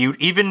contribute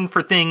even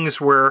for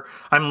things where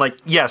I'm like,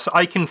 yes,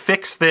 I can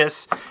fix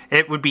this.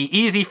 It would be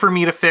easy for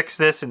me to fix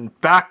this and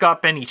back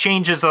up any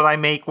changes that I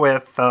make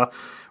with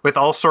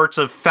all sorts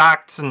of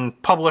facts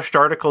and published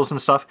articles and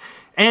stuff.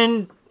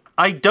 And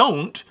I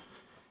don't,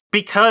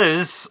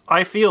 because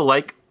I feel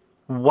like,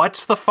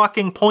 what's the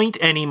fucking point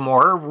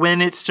anymore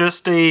when it's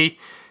just a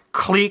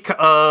clique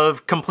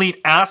of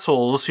complete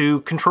assholes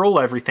who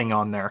control everything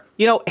on there?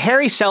 You know,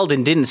 Harry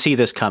Seldon didn't see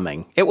this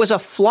coming. It was a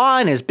flaw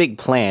in his big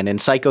plan in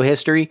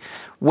psychohistory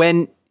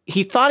when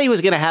he thought he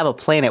was going to have a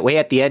planet way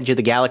at the edge of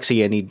the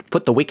galaxy, and he'd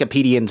put the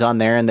Wikipedians on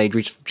there, and they'd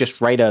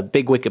just write a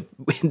big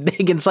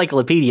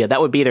encyclopedia.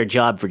 That would be their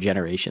job for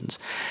generations.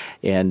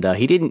 And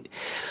he didn't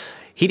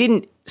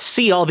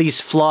see all these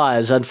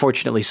flaws.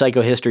 Unfortunately,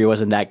 psychohistory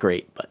wasn't that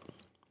great. But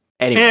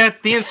anyway, yeah,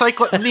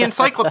 the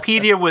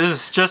encyclopedia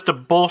was just a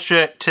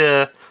bullshit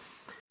to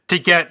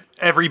get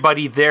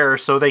everybody there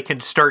so they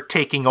could start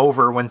taking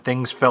over when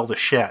things fell to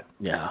shit.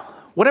 Yeah.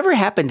 Whatever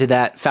happened to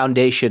that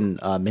Foundation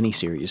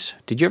miniseries?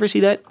 Did you ever see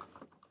that?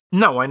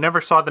 No, I never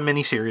saw the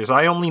miniseries.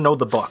 I only know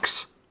the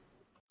books.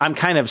 I'm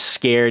kind of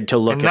scared to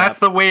look it up. And that's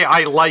the way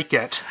I like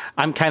it.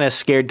 I'm kind of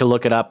scared to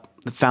look it up.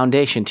 The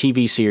Foundation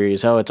TV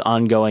series. Oh, it's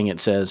ongoing, it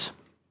says.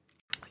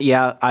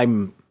 Yeah,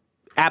 I'm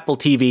Apple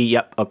TV.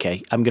 Yep,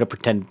 okay. I'm going to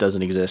pretend it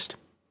doesn't exist.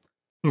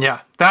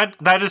 Yeah,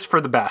 that is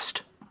for the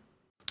best.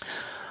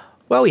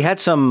 Well, we had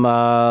some,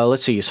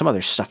 let's see, some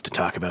other stuff to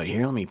talk about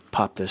here. Let me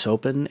pop this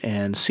open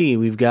and see.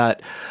 We've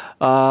got,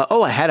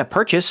 I had a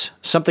purchase.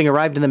 Something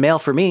arrived in the mail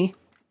for me.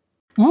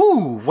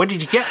 Ooh, what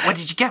did you get?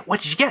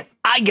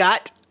 I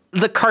got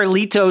the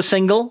Carlito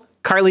single.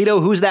 Carlito,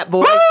 who's that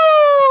boy?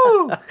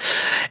 Woo!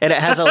 And it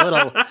has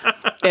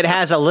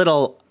a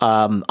little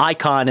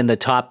icon in the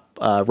top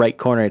right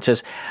corner. It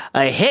says,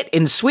 a hit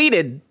in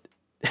Sweden.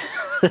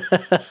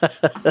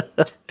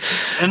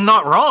 And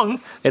not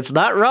wrong. It's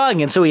not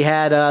wrong. And so we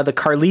had the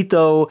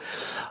Carlito.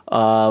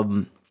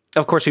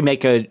 Of course, we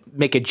make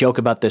a joke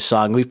about this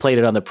song. We played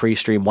it on the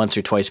pre-stream once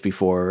or twice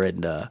before,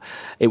 and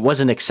it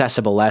wasn't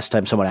accessible last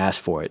time someone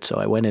asked for it. So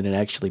I went in and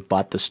actually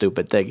bought the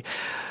stupid thing.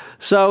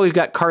 So we've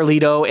got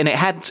Carlito, and it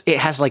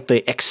has like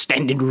the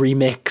extended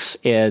remix,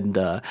 and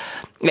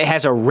it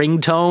has a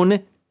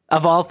ringtone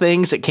of all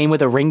things. It came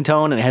with a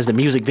ringtone, and it has the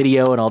music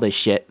video and all this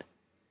shit.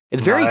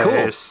 It's very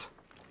cool.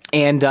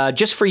 And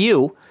just for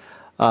you,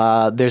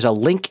 there's a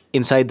link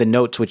inside the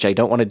notes, which I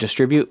don't want to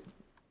distribute,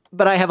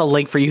 but I have a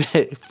link for you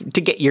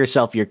to get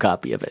yourself your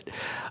copy of it.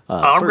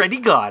 Already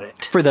got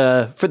it. For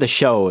the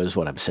show is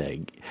what I'm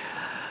saying.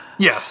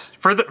 Yes,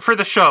 for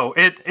the show.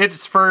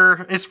 It's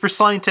for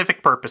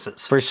scientific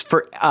purposes.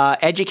 For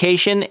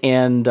education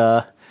and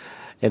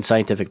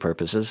scientific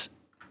purposes.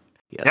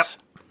 Yes.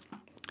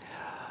 Yep.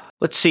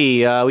 Let's see.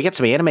 We got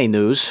some anime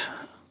news.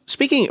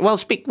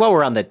 While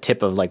we're on the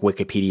tip of like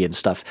Wikipedia and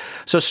stuff.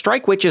 So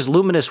Strike Witches,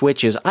 Luminous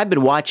Witches, I've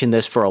been watching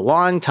this for a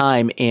long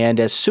time, and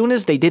as soon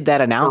as they did that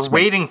announcement...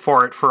 We're waiting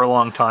for it for a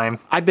long time.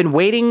 I've been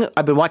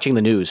watching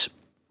the news.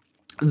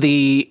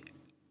 The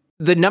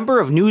number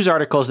of news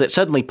articles that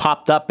suddenly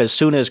popped up as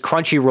soon as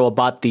Crunchyroll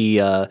bought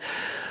the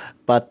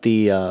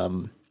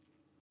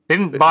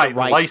didn't buy it,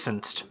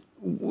 licensed.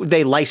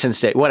 They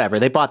licensed it, whatever.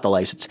 They bought the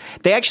license.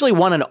 They actually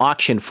won an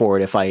auction for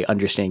it, if I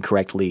understand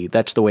correctly.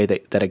 That's the way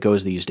that it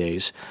goes these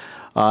days.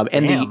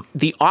 And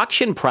the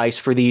auction price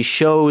for these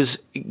shows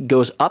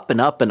goes up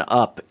and up and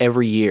up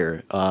every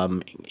year.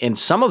 And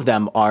some of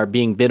them are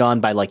being bid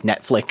on by like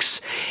Netflix,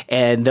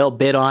 and they'll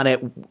bid on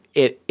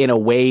it in a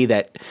way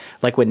that,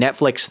 like when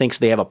Netflix thinks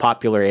they have a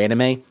popular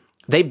anime,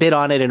 they bid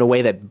on it in a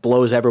way that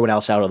blows everyone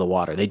else out of the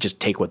water. They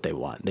just take what they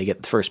want. They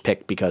get the first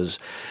pick because,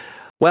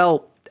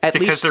 well... At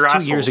least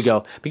 2 years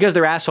ago, because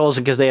they're assholes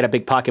and because they had a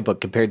big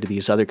pocketbook compared to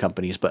these other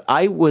companies. But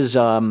I was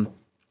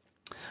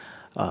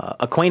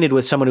acquainted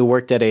with someone who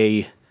worked at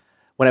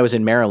when I was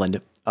in Maryland,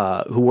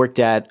 who worked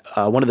at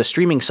one of the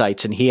streaming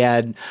sites, and he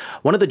had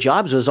one of the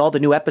jobs was all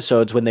the new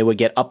episodes when they would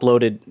get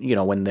uploaded. You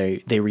know, when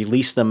they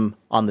release them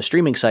on the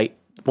streaming site.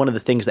 One of the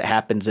things that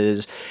happens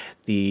is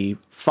the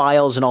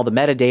files and all the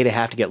metadata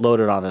have to get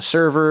loaded on a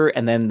server,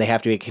 and then they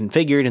have to get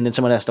configured, and then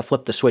someone has to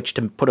flip the switch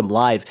to put them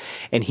live.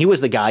 And he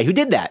was the guy who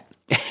did that.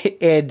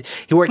 And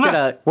he worked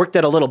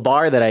at a little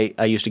bar that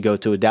I used to go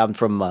to down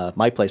from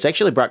my place. I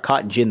actually brought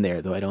Cotton Gin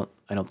there, though I don't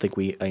think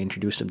I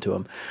introduced him to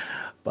him.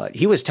 But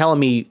he was telling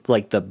me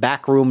like the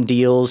backroom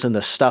deals and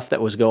the stuff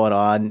that was going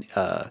on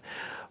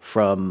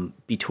from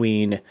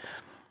between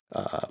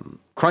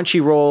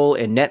Crunchyroll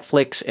and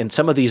Netflix and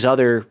some of these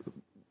other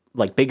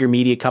like bigger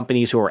media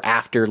companies who are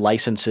after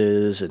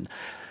licenses, and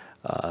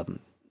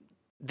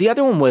the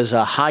other one was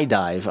High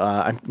Dive.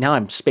 Now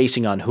I'm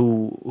spacing on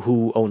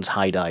who owns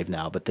High Dive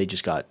now, but they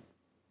just got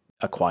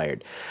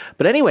acquired.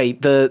 But anyway,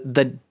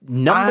 the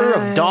number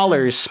of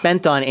dollars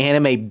spent on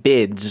anime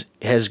bids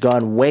has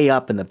gone way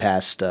up in the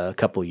past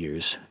couple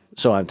years,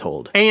 so I'm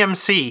told.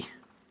 AMC,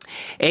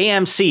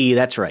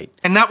 that's right.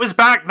 and that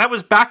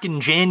was back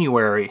in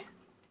January.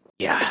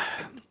 Yeah.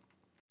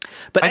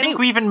 But I think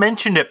we even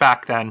mentioned it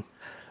back then.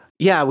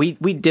 Yeah, we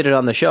did it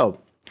on the show.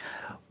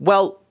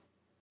 Well,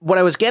 what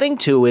I was getting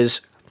to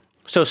is,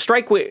 so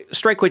Strike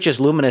Witches,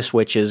 Luminous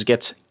Witches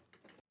gets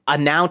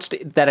announced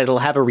that it'll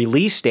have a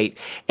release date,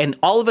 and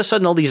all of a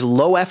sudden all these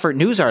low-effort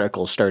news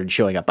articles started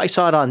showing up. I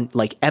saw it on,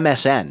 like,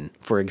 MSN,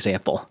 for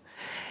example.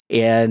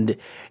 And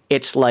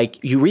it's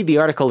like, you read the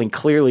article and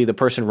clearly the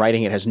person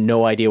writing it has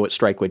no idea what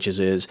Strike Witches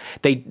is.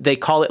 They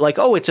call it like,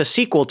 oh, it's a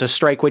sequel to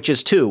Strike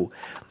Witches 2.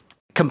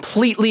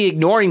 Completely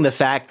ignoring the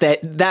fact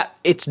that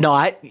it's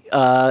not,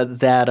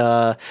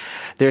 that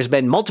there's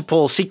been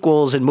multiple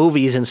sequels and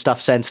movies and stuff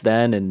since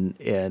then,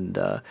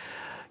 and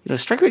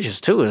Strike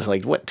Witches 2 is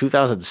like, what,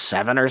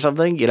 2007 or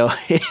something?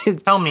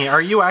 Tell me,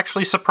 are you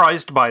actually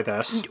surprised by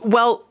this?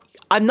 Well,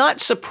 I'm not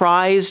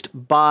surprised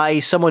by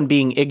someone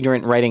being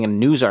ignorant writing a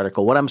news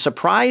article. What I'm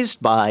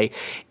surprised by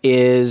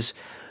is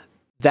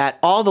that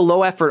all the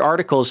low-effort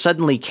articles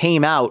suddenly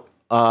came out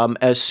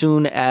as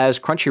soon as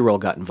Crunchyroll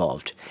got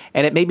involved.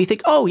 And it made me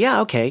think, oh,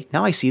 yeah, okay,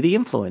 now I see the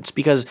influence.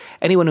 Because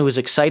anyone who was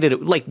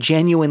excited, like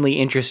genuinely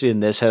interested in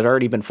this, had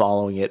already been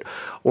following it,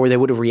 or they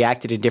would have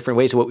reacted in different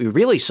ways. What we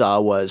really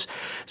saw was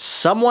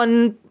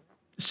someone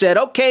said,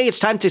 okay, it's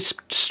time to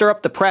stir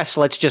up the press.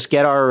 Let's just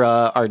get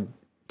our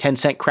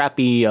 10-cent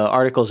crappy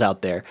articles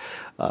out there.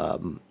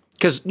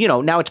 Because,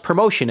 now it's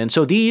promotion. And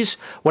so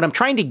what I'm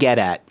trying to get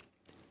at,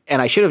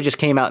 and I should have just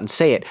came out and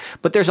say it,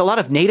 but there's a lot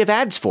of native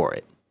ads for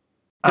it.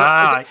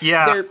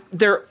 Yeah.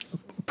 They're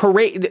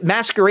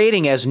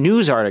masquerading as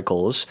news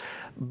articles,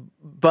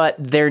 but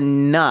they're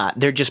not.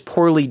 They're just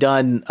poorly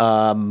done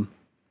ads.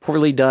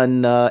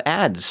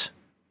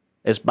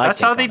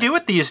 That's how they do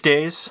it these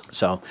days.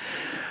 So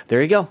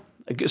there you go.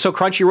 So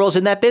Crunchyroll's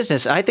in that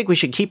business. I think we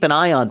should keep an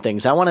eye on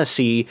things. I want to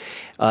see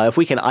if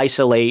we can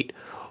isolate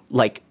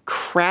like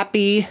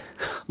crappy,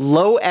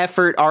 low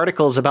effort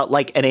articles about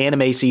like an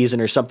anime season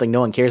or something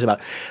no one cares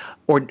about,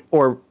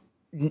 or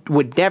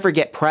would never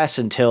get press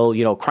until,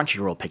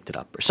 Crunchyroll picked it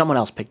up or someone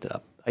else picked it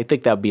up. I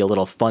think that would be a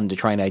little fun to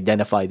try and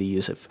identify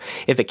these if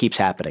it keeps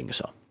happening.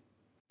 So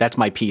that's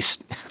my piece.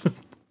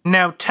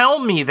 Now tell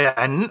me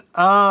then,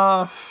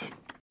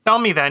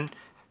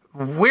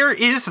 where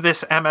is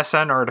this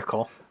MSN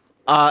article?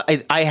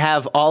 I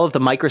have all of the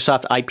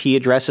Microsoft IP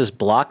addresses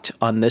blocked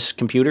on this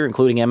computer,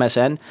 including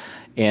MSN,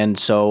 and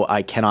so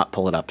I cannot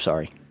pull it up,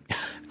 sorry.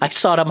 I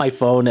saw it on my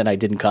phone and I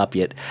didn't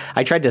copy it.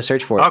 I tried to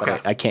search for it,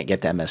 but I can't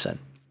get to MSN.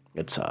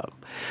 It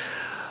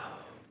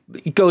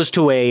goes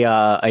to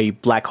a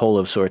black hole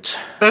of sorts.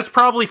 That's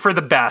probably for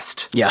the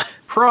best. Yeah.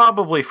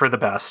 Probably for the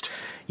best.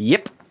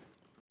 Yep.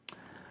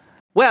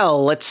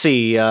 Well, let's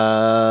see.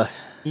 Yep.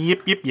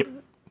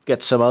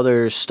 Got some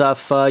other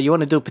stuff. You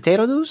want to do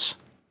potato news?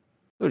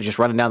 We're just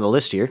running down the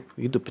list here.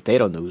 We can do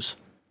potato news.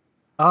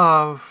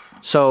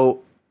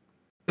 So...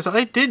 Because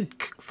I did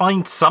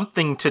find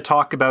something to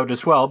talk about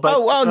as well, but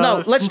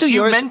no, let's do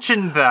yours. You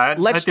mentioned that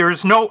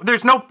there's no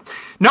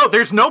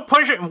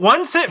pushing.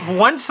 Once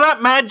that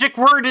magic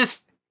word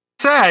is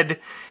said,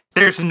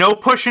 there's no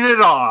pushing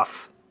it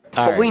off.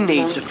 What we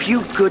need is a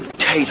few good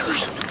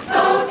taters.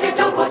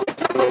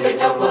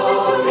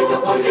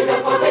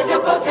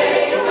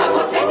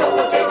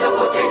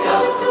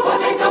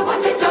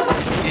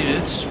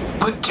 It's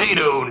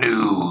potato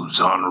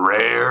news on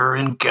Rare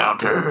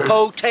Encounter.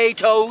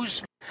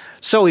 Potatoes.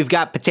 So we've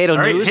got potato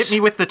news. All right, hit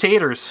me with the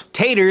taters.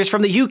 Taters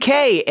from the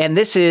UK, and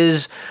this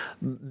is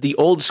the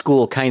old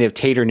school kind of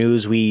tater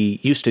news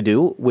we used to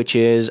do, which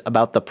is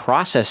about the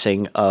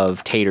processing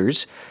of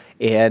taters.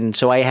 And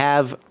so I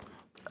have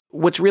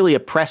what's really a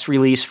press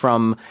release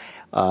from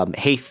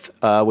Haith,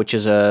 which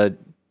is a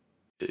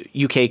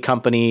UK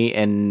company,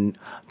 and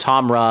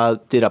Tomra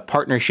did a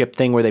partnership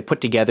thing where they put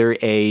together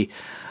a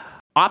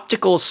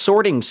optical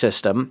sorting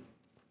system.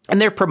 And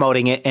they're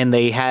promoting it, and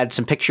they had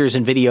some pictures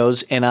and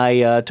videos, and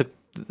I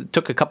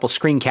took a couple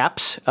screen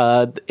caps,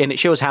 and it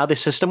shows how this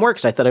system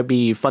works. I thought it'd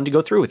be fun to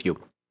go through with you.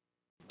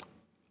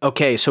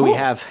 Okay, so we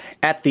have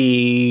at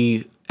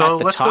the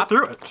let's top, go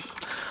through it.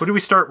 What do we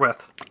start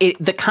with?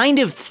 The kind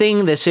of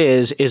thing this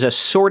is a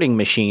sorting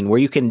machine where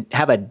you can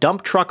have a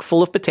dump truck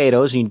full of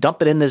potatoes, and you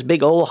dump it in this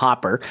big old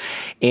hopper,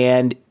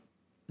 and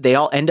they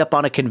all end up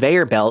on a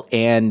conveyor belt,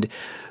 and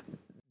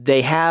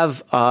they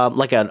have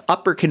like an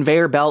upper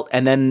conveyor belt,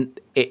 and then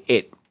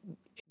it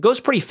goes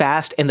pretty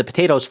fast, and the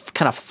potatoes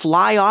kind of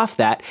fly off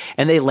that,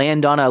 and they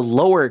land on a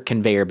lower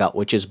conveyor belt,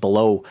 which is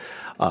below,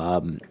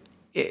 at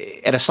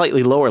a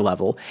slightly lower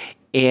level.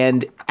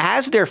 And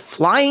as they're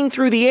flying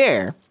through the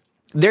air,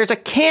 there's a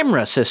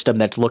camera system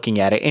that's looking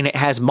at it, and it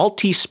has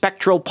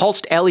multispectral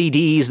pulsed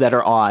LEDs that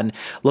are on,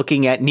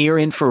 looking at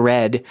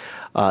near-infrared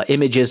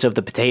images of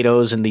the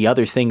potatoes and the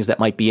other things that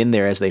might be in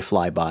there as they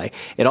fly by.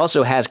 It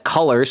also has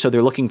color, so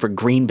they're looking for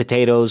green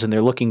potatoes, and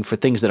they're looking for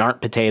things that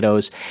aren't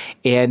potatoes.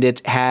 And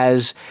it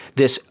has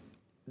this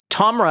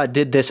Tomra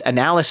did this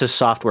analysis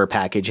software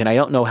package, and I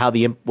don't know how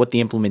what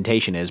the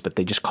implementation is, but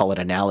they just call it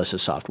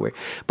analysis software.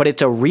 But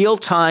it's a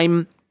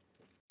real-time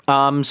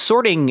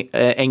sorting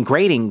and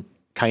grading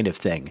kind of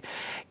thing.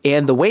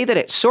 And the way that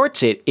it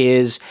sorts it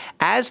is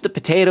as the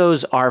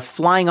potatoes are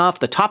flying off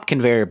the top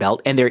conveyor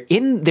belt and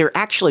they're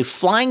actually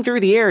flying through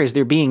the air as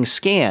they're being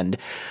scanned,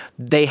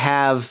 they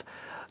have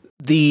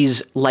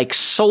these like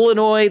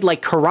solenoid,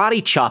 like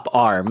karate chop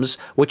arms,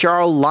 which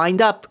are all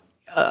lined up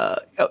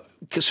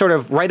sort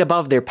of right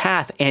above their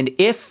path. And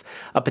if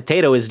a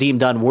potato is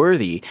deemed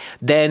unworthy,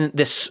 then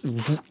this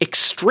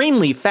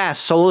extremely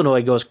fast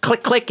solenoid goes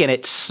click, click, and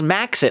it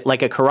smacks it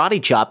like a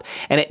karate chop,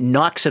 and it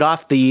knocks it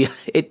out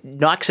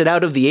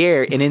of the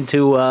air and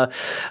into like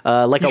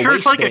a waste bin.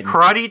 It's like a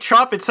karate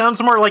chop? It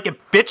sounds more like it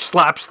bitch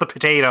slaps the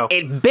potato.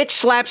 It bitch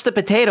slaps the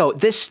potato.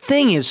 This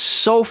thing is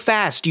so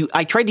fast.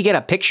 I tried to get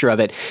a picture of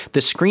it.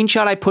 The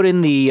screenshot I put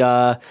in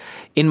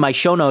in my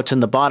show notes in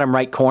the bottom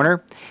right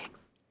corner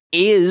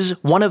is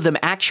one of them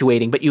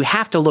actuating, but you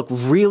have to look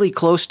really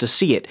close to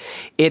see it.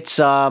 It's,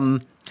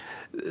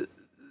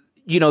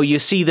 you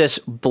see this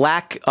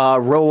black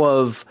row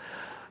of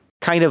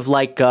kind of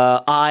like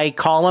eye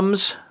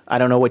columns. I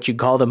don't know what you'd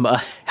call them,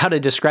 how to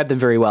describe them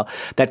very well.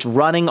 That's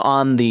running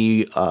on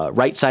the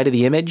right side of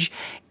the image.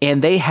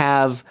 And they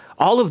have,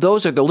 all of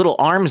those are the little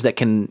arms that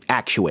can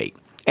actuate.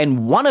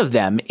 And one of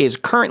them is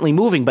currently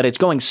moving, but it's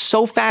going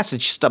so fast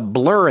it's just a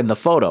blur in the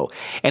photo.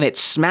 And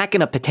it's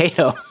smacking a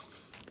potato.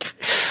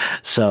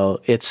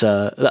 So it's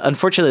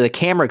unfortunately the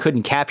camera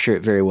couldn't capture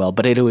it very well,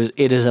 but it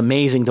is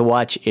amazing to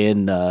watch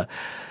in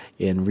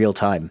real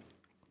time.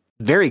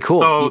 Very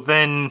cool. So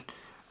then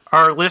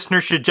our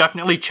listeners should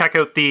definitely check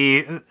out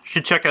the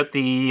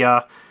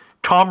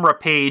Tomra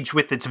page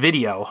with its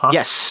video, huh?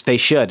 Yes, they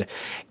should.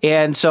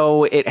 And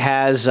so it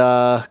has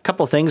a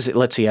couple things.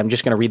 Let's see. I'm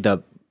just going to read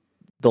the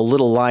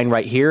little line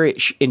right here.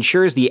 It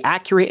ensures the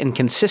accurate and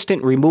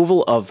consistent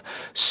removal of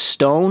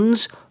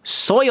stones,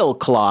 soil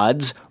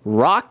clods,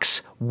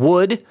 rocks,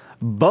 wood,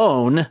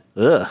 bone,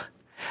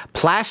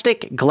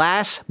 plastic,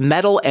 glass,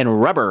 metal,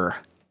 and rubber.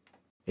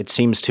 It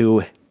seems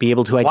to be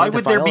able to identify all of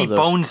those. Why would there be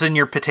bones in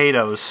your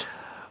potatoes?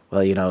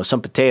 Well,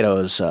 some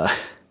potatoes,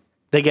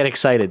 they get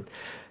excited.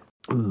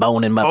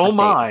 Bone in my potato. Oh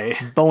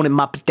my. Bone in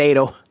my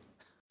potato.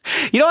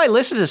 I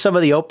listened to some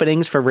of the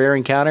openings for Rare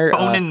Encounter.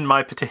 Bone in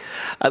my potato.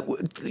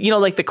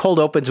 Like the cold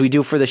opens we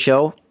do for the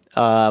show.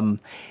 And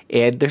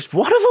there's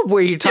one of them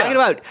where you're talking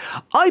about,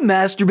 I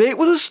masturbate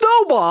with a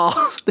snowball.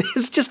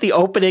 It's just the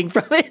opening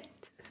from it.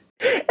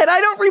 And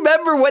I don't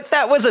remember what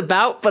that was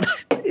about, but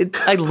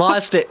I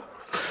lost it.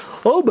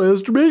 I'll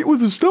masturbate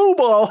with a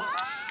snowball.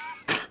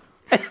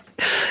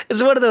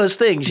 It's one of those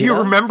things. Do you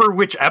remember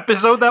which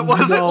episode that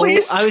was, at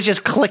least? I was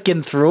just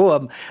clicking through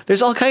them.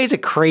 There's all kinds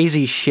of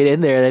crazy shit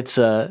in there.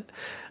 I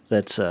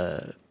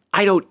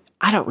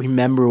don't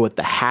remember what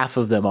the half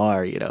of them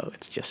are.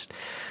 It's just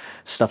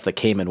stuff that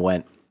came and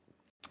went.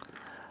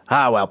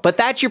 Well, but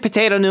that's your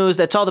potato news.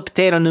 That's all the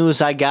potato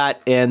news I got.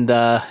 And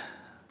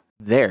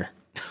there.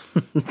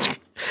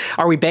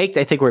 Are we baked?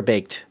 I think we're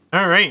baked.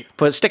 All right.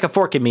 Stick a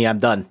fork in me. I'm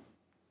done.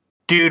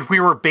 Dude, we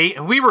were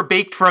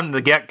baked from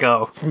the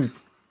get-go.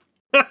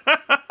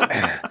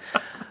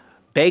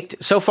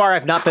 Baked. So far,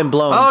 I've not been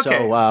blown. Okay.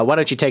 So why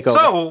don't you take over?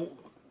 So,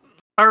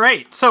 all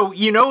right. So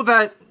you know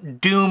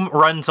that Doom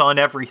runs on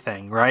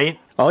everything, right?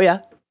 Oh yeah.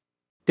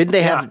 Didn't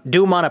they have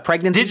Doom on a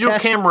pregnancy Digital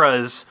test? Digital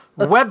cameras,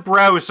 web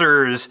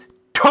browsers,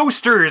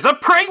 toasters, a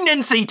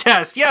pregnancy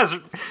test. Yes,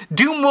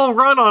 Doom will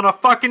run on a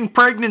fucking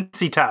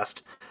pregnancy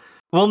test.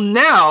 Well,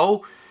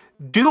 now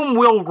Doom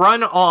will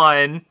run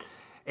on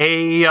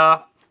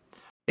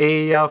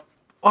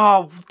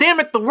oh damn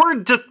it! The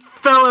word just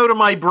fell out of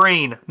my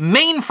brain.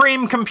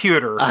 Mainframe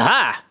computer.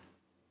 Aha.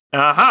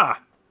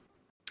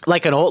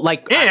 Like an old, what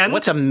do you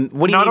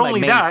mean by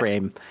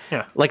mainframe?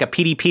 Yeah. Like a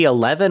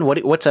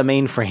PDP-11? What's a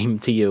mainframe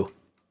to you?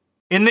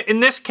 In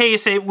this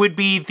case, it would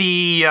be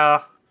the,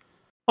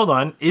 hold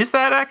on, is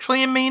that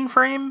actually a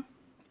mainframe?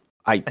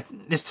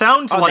 It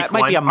sounds like that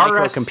might be a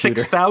microcomputer.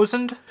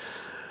 RS-6000?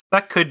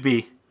 That could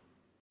be.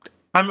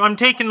 I'm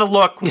taking a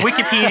look.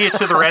 Wikipedia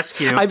to the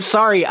rescue. I'm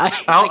sorry.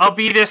 I'll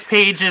be this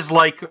page is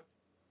like...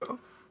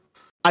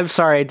 I'm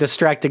sorry, I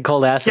distracted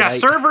cold acid. Yeah,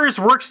 servers,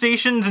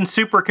 workstations, and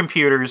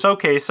supercomputers.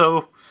 Okay,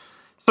 so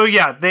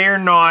yeah, they're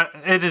not.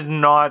 It is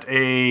not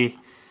a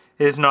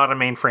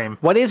mainframe.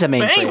 What is a mainframe?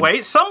 But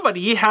anyway,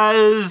 somebody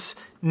has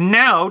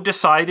now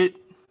decided.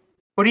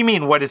 What do you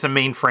mean? What is a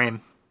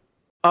mainframe?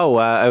 Oh,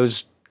 I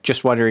was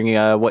just wondering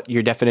what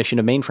your definition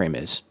of mainframe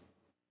is.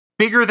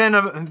 Bigger than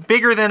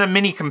a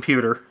mini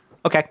computer.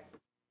 Okay.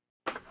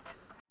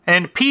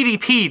 And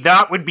PDP,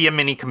 that would be a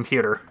mini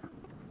computer.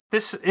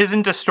 This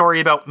isn't a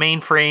story about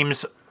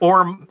mainframes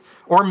or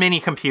mini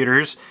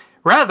computers.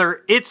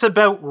 Rather, it's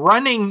about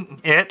running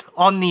it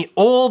on the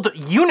old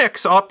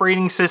Unix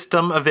operating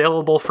system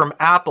available from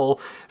Apple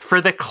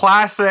for the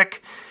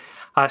classic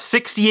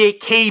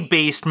 68K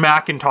based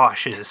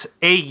Macintoshes,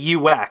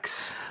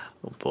 AUX.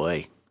 Oh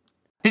boy.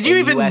 Did you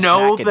even US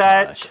know Macintosh.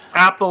 that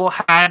Apple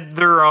had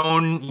their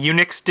own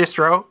Unix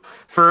distro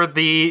for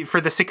the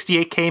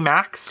 68K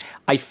Macs?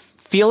 I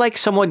feel like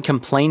someone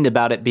complained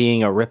about it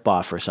being a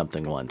ripoff or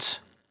something once.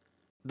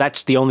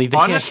 That's the only thing.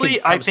 Honestly,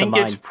 I think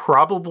it's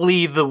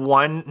probably the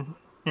one.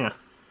 Yeah.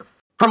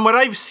 From what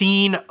I've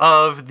seen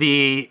of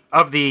the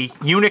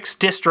Unix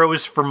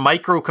distros for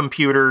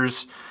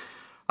microcomputers,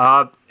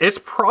 it's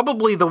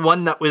probably the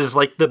one that was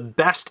like the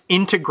best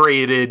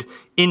integrated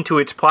into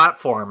its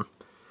platform.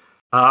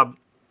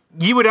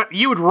 You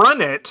would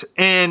run it,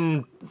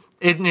 and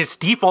in its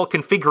default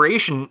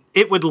configuration,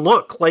 it would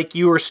look like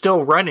you were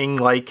still running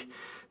like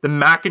the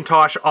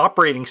Macintosh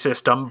operating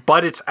system,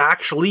 but it's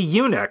actually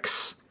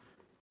Unix.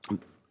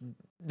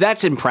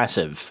 That's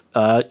impressive.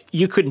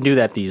 You couldn't do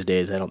that these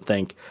days, I don't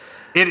think.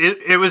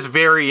 It was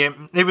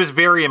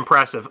very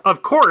impressive.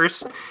 Of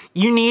course,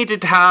 you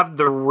needed to have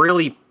the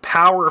really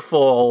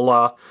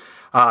powerful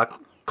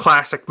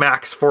classic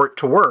Macs for it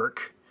to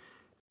work,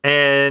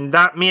 and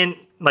that meant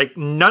like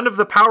none of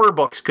the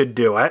PowerBooks could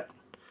do it.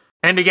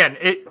 And again,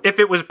 if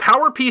it was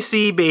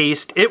PowerPC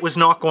based, it was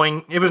not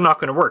going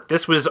to work.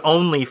 This was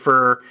only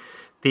for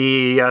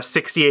the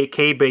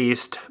 68K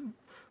based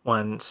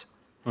ones.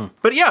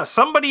 But yeah,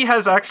 somebody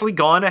has actually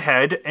gone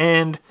ahead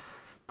and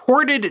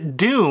ported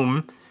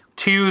Doom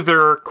to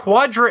their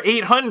Quadra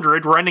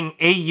 800 running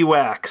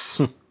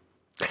AUX.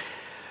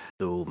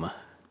 Doom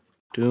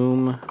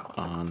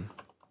on.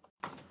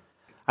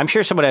 I'm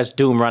sure someone has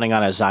Doom running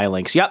on a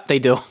Xilinx. Yep, they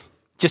do.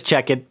 Just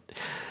check it.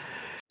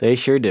 They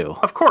sure do.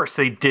 Of course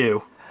they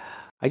do.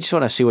 I just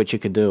want to see what you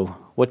can do.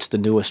 What's the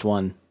newest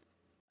one?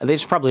 I think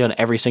it's probably on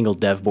every single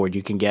dev board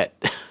you can get.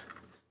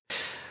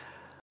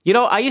 You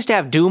know, I used to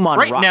have Doom on...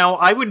 Right now,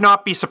 I would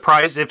not be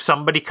surprised if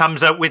somebody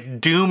comes out with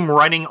Doom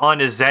running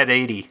on a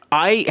Z80.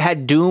 I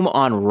had Doom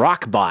on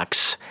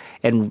Rockbox.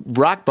 And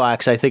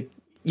Rockbox, I think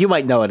you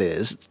might know what it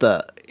is.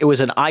 It was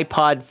an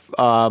iPod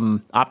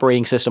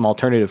operating system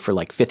alternative for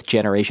like 5th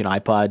generation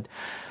iPod.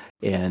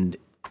 And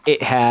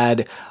it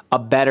had a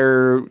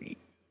better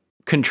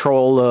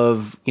control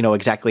of, you know,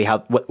 exactly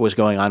what was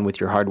going on with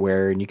your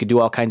hardware, and you could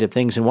do all kinds of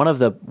things. And one of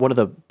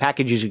the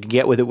packages you could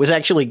get with it was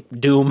actually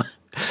Doom,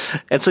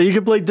 and so you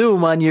could play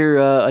Doom on your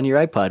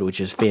iPod, which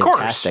is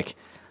fantastic.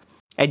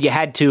 And you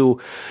had to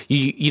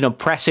you know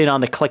press in on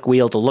the click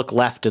wheel to look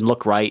left and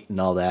look right and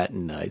all that,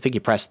 and I think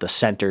you press the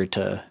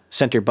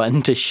center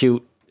button to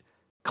shoot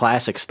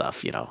classic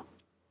stuff. You know,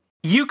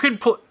 you could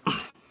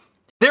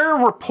There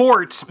are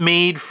reports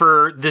made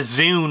for the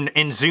Zune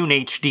and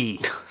Zune HD.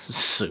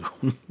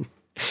 Zune.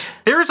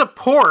 There's a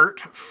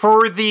port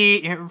for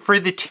the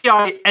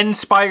TI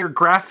Nspire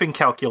graphing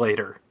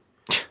calculator.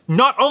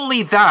 Not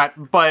only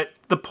that, but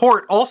the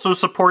port also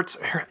supports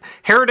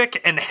Heretic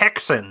and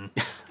Hexen.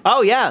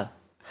 Oh yeah.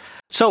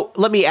 So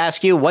let me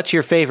ask you, what's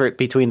your favorite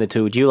between the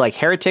two? Do you like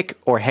Heretic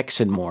or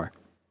Hexen more?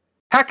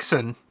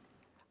 Hexen.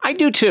 I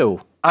do too.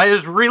 I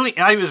really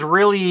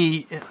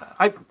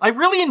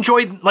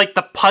enjoyed like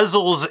the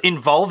puzzles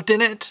involved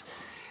in it.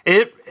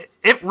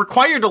 It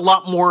required a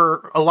lot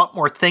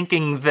more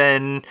thinking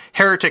than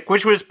Heretic,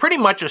 which was pretty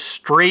much a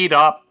straight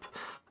up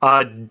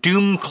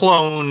Doom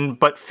clone,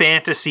 but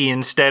fantasy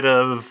instead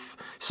of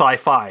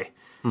sci-fi.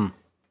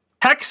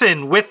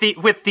 Hexen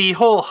with the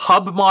whole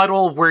hub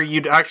model where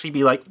you'd actually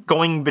be like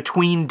going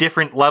between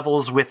different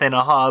levels within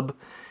a hub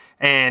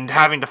and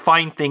having to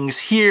find things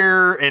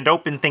here and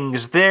open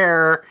things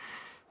there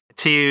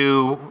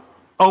to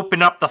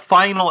open up the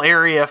final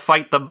area,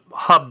 fight the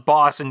hub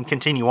boss, and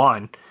continue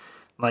on.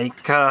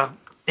 Like,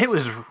 it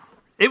was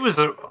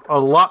a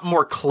lot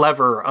more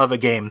clever of a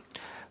game.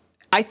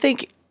 I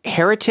think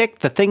Heretic,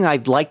 the thing I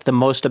liked the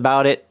most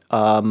about it,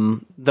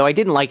 though I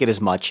didn't like it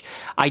as much,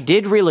 I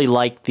did really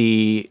like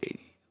the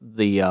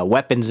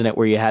weapons in it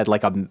where you had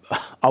like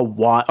a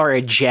wand or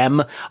a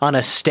gem on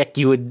a stick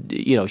you would,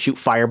 you know, shoot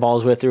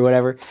fireballs with or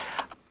whatever.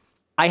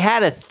 I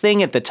had a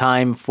thing at the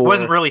time for... It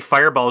wasn't really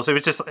fireballs. It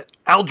was just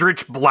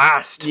Eldritch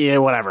Blast. Yeah,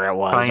 whatever it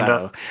was.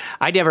 Kinda.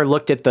 I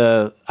don't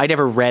know. I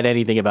never read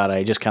anything about it.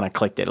 I just kind of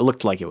clicked it. It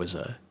looked like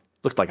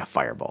looked like a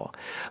fireball.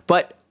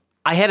 But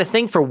I had a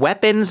thing for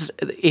weapons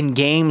in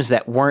games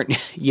that weren't,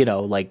 you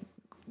know, like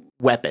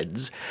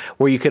weapons,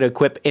 where you could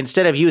equip,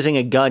 instead of using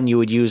a gun, you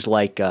would use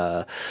like,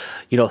 you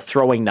know,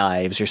 throwing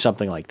knives or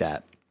something like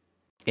that.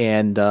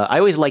 And I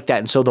always liked that.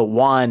 And so the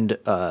wand...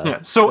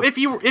 So if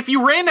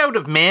you ran out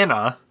of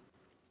mana...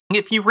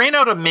 it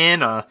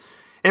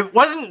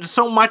wasn't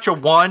so much a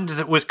wand as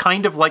it was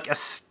kind of like a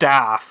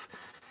staff.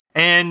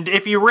 And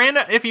if you ran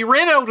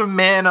out of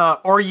mana,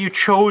 or you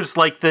chose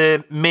like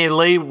the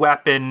melee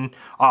weapon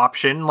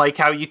option, like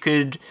how you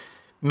could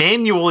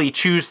manually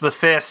choose the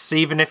fists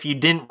even if you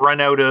didn't run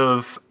out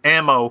of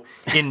ammo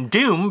in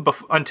Doom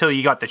until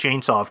you got the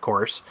chainsaw, of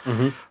course.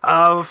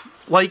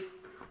 Like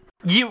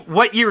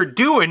what you're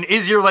doing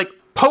is you're like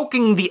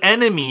poking the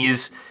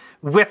enemies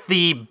with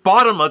the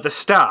bottom of the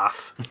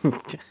staff.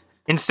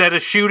 Instead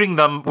of shooting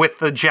them with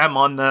the gem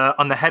on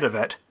the head of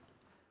it.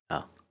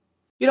 Oh.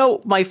 You know,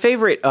 my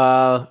favorite,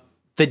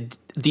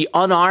 the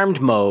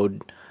unarmed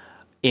mode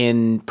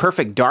in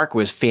Perfect Dark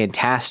was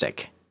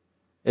fantastic.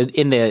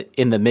 in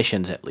the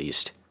missions at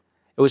least.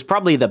 It was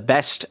probably the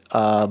best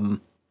in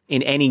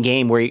any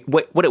game where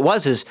what it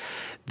was is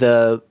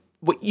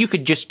you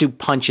could just do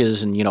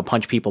punches and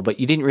punch people, but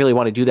you didn't really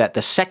want to do that.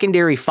 The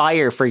secondary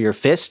fire for your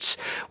fists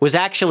was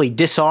actually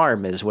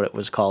disarm, is what it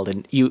was called.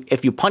 And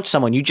if you punch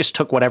someone, you just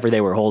took whatever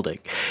they were holding,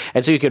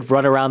 and so you could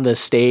run around the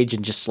stage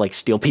and just like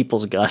steal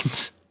people's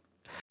guns.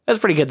 That's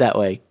pretty good that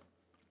way.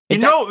 You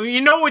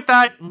know what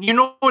that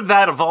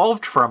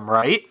evolved from,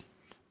 right?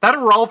 That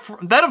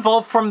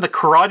evolved from the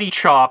karate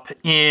chop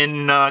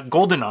in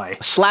GoldenEye.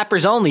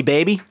 Slappers only,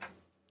 baby.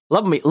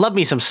 Love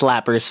me some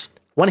slappers.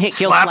 One hit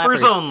kill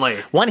slappers only.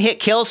 One hit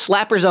kill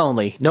slappers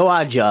only. No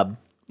odd job.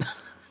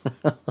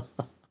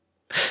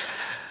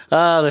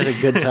 Oh, those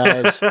are good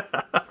times.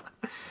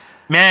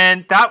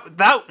 Man,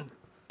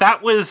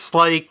 that was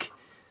like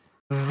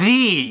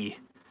the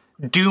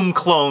Doom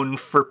clone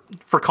for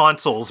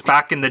consoles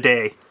back in the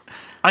day.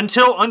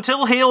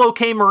 Until Halo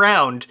came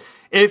around,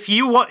 if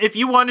you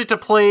wanted to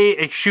play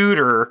a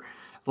shooter,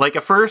 like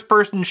a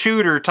first-person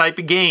shooter type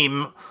of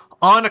game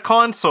on a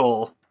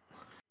console,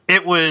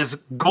 it was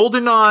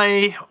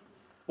GoldenEye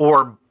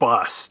or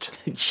bust.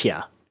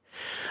 Yeah.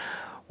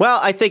 Well,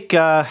 I think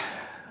that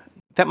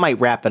might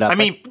wrap it up. I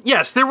mean,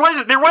 yes, there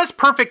was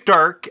Perfect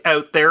Dark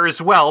out there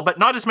as well, but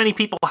not as many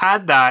people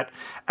had that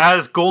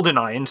as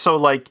GoldenEye, and so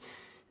like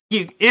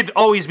it'd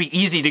always be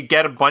easy to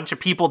get a bunch of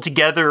people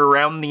together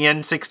around the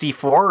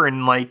N64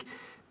 and like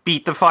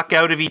beat the fuck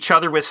out of each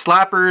other with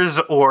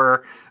slappers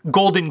or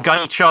golden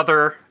gun each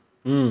other.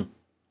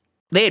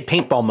 They had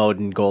paintball mode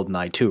in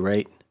GoldenEye too,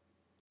 right?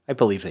 I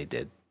believe they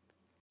did.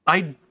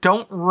 I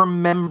don't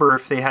remember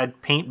if they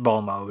had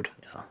paintball mode.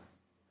 Yeah.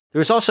 There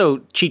was also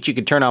cheats you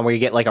could turn on where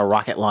you get like a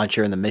rocket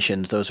launcher in the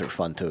missions. Those are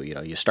fun too.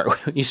 You start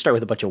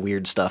with a bunch of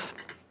weird stuff.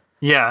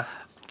 Yeah.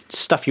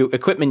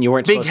 Equipment you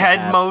weren't Big supposed to have.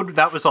 head mode,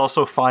 that was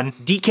also fun.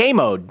 DK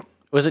mode.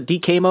 Was it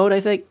DK mode,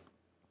 I think?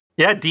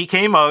 Yeah,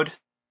 DK mode.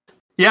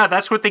 Yeah,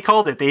 that's what they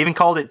called it. They even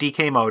called it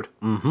DK mode.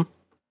 Mm-hmm. I'm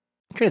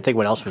trying to think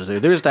what else was there.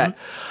 There's that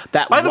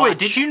By the way,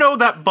 did you know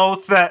that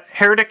both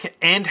Heretic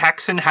and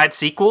Hexen had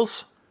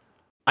sequels?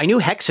 I knew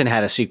Hexen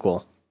had a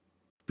sequel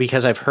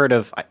because I've heard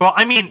of. Well,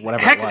 I mean,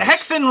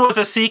 Hexen was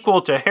a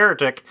sequel to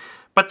Heretic,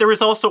 but there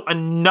was also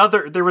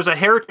there was a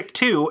Heretic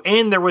 2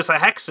 and there was a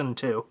Hexen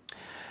 2.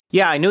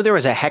 Yeah, I knew there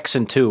was a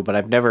Hexen 2, but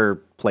I've never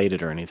played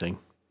it or anything.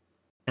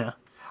 Yeah.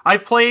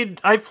 I've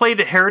played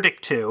a Heretic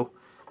 2.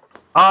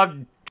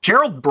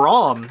 Gerald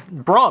Brom,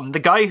 the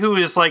guy who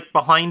is like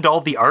behind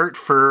all the art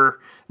for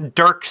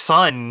Dark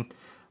Sun,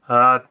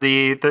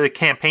 the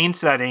campaign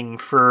setting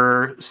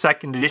for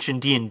 2nd edition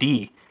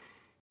D&D.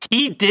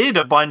 He did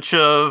a bunch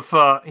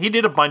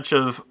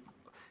of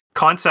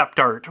concept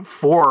art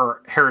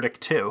for Heretic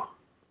 2.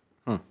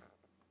 And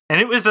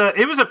it was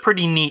a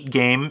pretty neat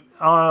game.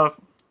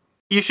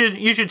 You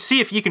should see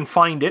if you can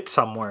find it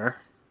somewhere.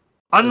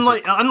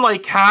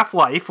 Unlike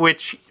Half-Life,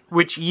 which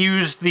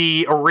used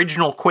the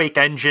original Quake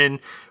engine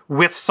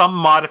with some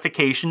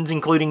modifications,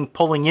 including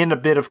pulling in a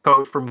bit of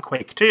code from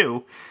Quake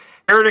 2,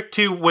 Heretic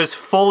 2 was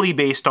fully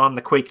based on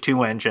the Quake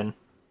 2 engine.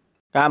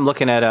 I'm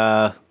looking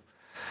at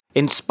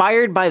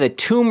inspired by the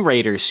Tomb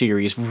Raider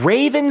series,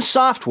 Raven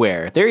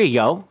Software. There you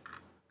go.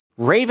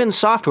 Raven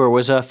Software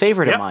was a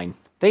favorite of mine.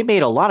 They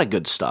made a lot of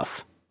good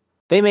stuff.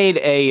 They made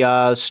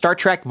a Star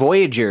Trek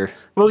Voyager.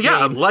 Well,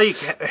 yeah, game. Like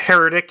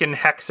Heretic and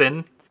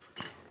Hexen.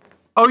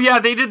 Oh, yeah,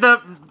 they did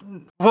the...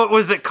 What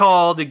was it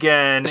called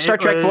again? Star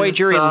Trek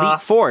Voyager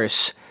Elite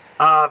Force.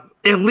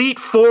 Elite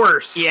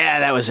Force. Yeah,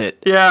 that was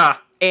it. Yeah.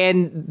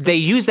 And they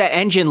used that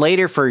engine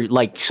later for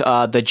like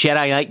the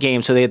Jedi Knight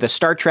game. So they had the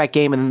Star Trek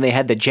game, and then they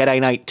had the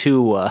Jedi Knight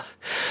 2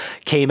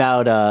 came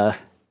out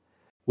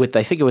with,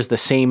 I think it was the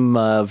same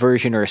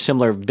version or a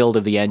similar build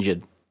of the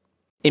engine.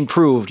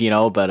 Improved,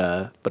 but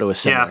it was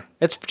similar. Yeah.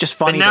 It's just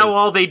funny. And now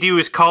all they do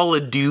is Call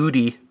of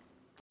Duty.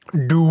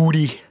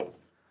 Duty.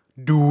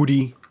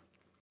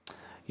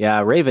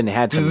 Yeah, Raven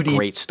had some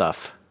great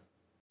stuff.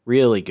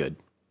 Really good.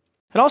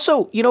 And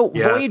also,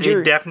 Voyager...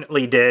 they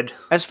definitely did.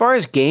 As far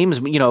as games,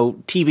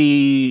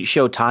 TV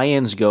show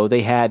tie-ins go,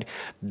 they had...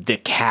 The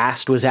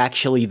cast was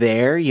actually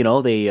there,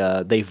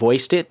 they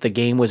voiced it. The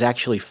game was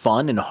actually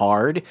fun and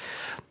hard.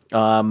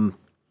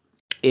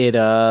 It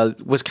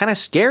was kind of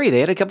scary. They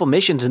had a couple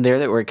missions in there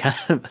that were kind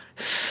of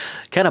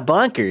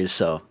bonkers,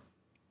 so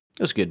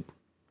it was good.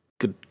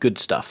 Good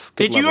stuff.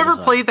 Good Did you ever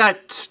play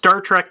that Star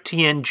Trek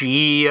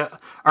TNG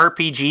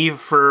RPG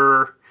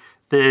for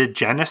the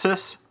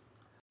Genesis?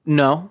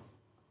 No.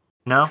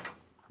 No?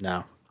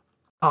 No.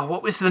 Oh,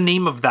 what was the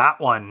name of that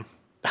one?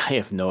 I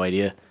have no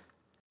idea.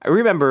 I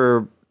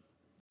remember...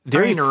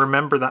 Trying to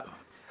remember that.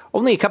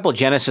 Only a couple of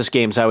Genesis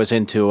games I was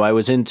into.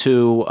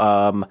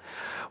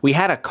 We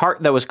had a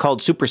cart that was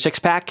called Super Six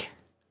Pack,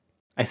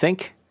 I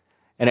think.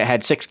 And it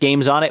had 6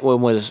 games on it. One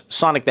was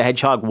Sonic the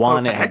Hedgehog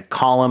 1. Okay. It had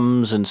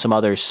columns and some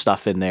other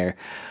stuff in there.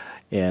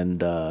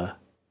 And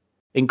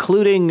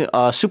including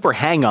Super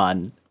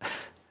Hang-On,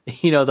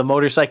 the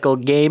motorcycle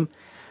game.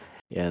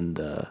 And,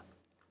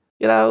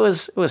 it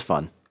was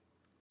fun.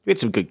 We had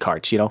some good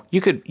carts, you know.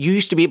 You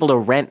used to be able to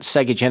rent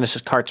Sega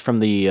Genesis carts from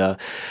the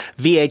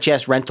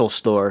VHS rental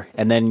store,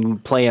 and then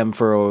play them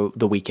for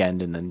the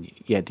weekend, and then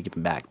you had to give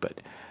them back. But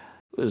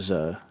it was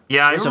I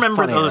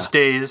remember those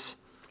days.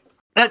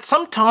 At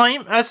some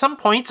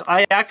points,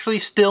 I actually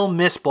still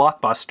miss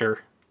Blockbuster.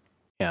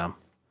 Yeah,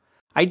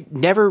 I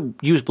never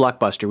used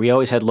Blockbuster. We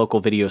always had local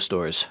video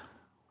stores,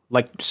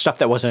 like stuff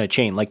that wasn't a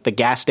chain. Like the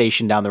gas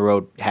station down the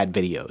road had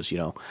videos, you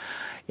know,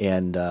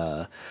 and.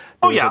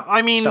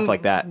 Stuff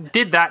like that.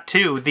 Did that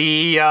too.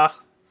 The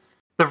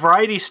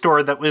variety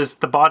store that was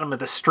the bottom of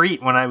the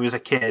street when I was a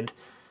kid.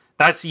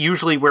 That's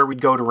usually where we'd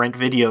go to rent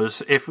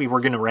videos if we were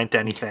going to rent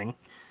anything.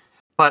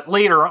 But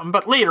later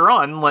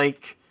on,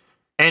 like,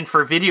 and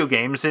for video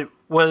games, it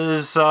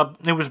was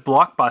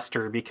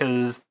Blockbuster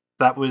because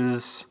that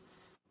was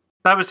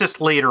just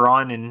later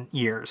on in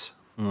years.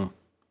 Mm.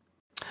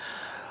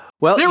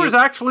 Well, there was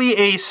actually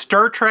a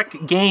Star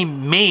Trek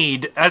game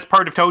made as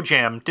part of Toe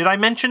Jam. Did I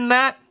mention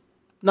that?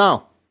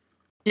 No.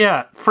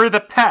 Yeah, for the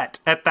pet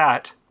at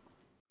that.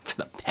 For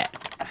the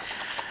pet.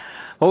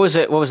 What was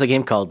it? What was the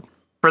game called?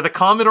 For the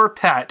Commodore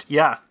PET,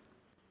 yeah.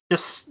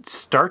 Just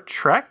Star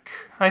Trek,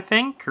 I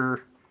think,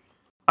 or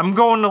I'm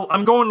going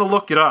to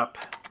look it up.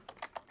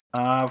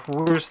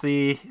 Where's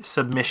the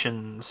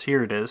submissions?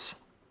 Here it is.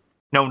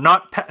 No,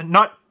 not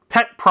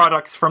pet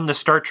products from the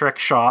Star Trek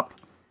shop.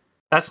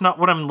 That's not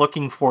what I'm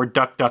looking for,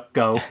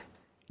 DuckDuckGo.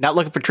 Not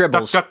looking for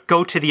tribbles.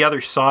 DuckDuckGo to the other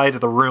side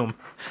of the room.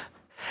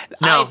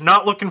 No,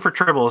 not looking for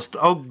tribbles.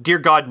 Oh, dear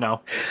God,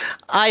 no.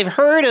 I've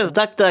heard of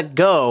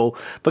DuckDuckGo,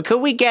 but could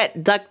we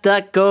get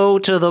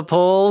DuckDuckGo to the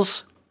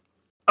polls?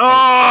 Oh!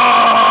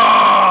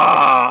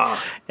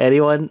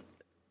 Anyone?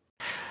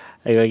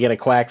 Are you going to get a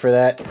quack for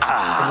that?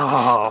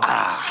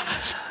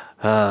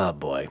 Oh,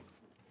 boy.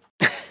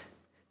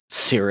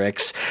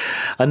 Cyrex.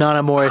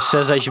 Anonymous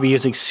says I should be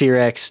using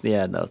Cyrex.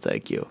 Yeah, no,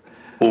 thank you.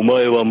 お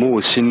前はも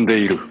う死んで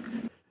いる。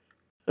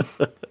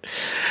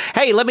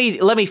Hey, let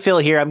me fill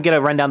here. I'm going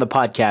to run down the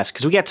podcast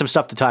because we got some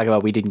stuff to talk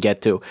about we didn't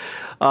get to.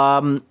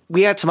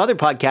 We had some other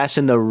podcasts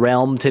in the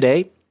realm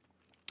today.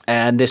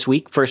 And this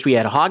week, first we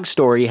had Hog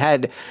Story.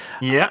 I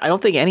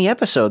don't think any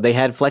episode. They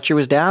had Fletcher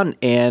was down,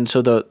 and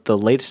so the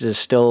latest is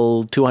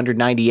still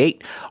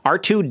 298.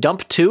 R2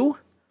 Dump 2.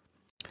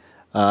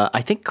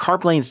 I think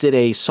Carblanes did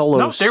a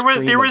solo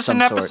stream there was of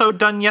some an sort. episode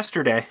done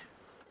yesterday.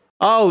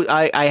 Oh,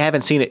 I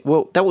haven't seen it.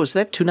 Well, was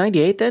that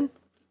 298 then?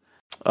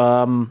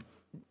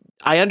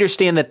 I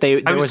understand that there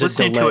was a delay. I was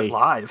listening to it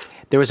live.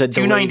 There was a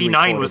delay.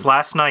 299 was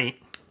last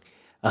night.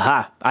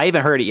 Aha! I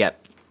haven't heard it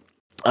yet.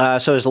 So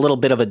there's a little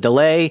bit of a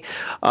delay.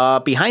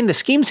 Behind the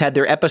Schemes had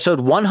their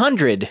episode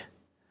 100.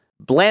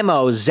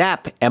 Blammo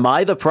Zap, Am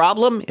I the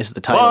Problem? Is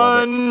the title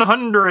of it.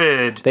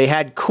 100. They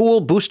had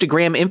cool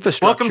Boostagram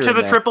infrastructure. Welcome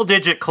to the Triple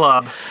Digit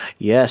Club.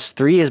 Yes,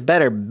 3 is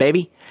better,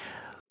 baby.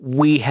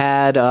 We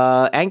had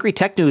Angry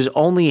Tech News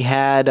only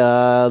had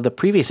the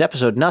previous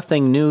episode.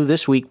 Nothing new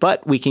this week,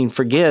 but we can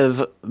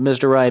forgive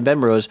Mr. Ryan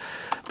Benrose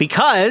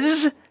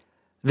because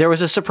there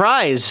was a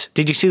surprise.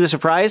 Did you see the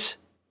surprise?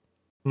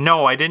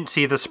 No, I didn't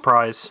see the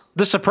surprise.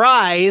 The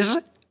surprise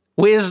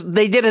was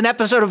they did an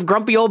episode of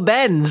Grumpy Old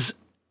Ben's.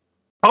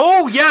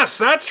 Oh, yes,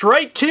 that's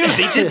right, too.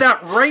 They did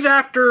that right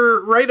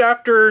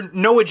after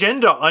No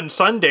Agenda on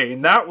Sunday,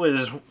 and that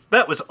was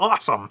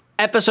awesome.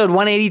 Episode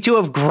 182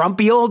 of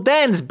Grumpy Old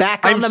Ben's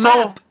back on the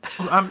map.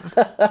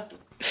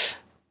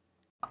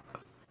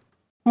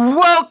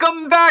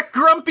 Welcome back,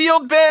 Grumpy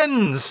Old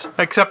Ben's!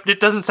 Except it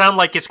doesn't sound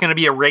like it's going to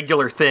be a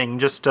regular thing,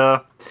 just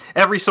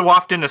every so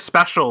often a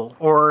special,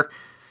 or,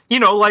 you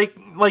know, like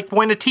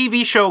when a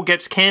TV show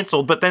gets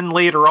canceled, but then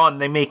later on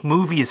they make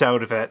movies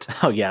out of it.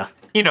 Oh, yeah.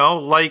 You know,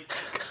 like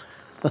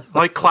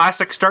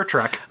classic Star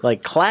Trek.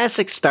 Like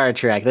classic Star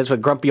Trek. That's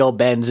what Grumpy Old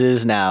Ben's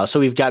is now. So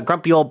we've got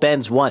Grumpy Old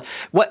Ben's 1.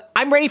 What?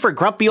 I'm ready for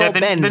Grumpy Old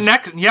Ben's. The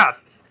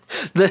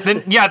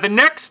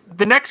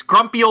next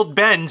Grumpy Old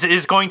Ben's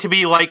is going to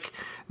be like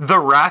The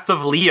Wrath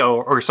of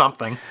Leo or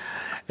something.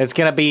 It's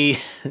going to be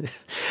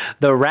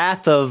The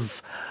Wrath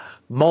of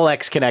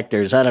Molex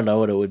Connectors. I don't know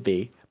what it would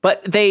be.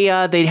 But they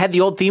had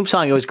the old theme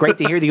song. It was great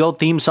to hear the old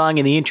theme song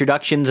in the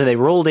introductions, and they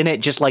rolled in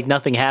it just like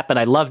nothing happened.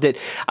 I loved it.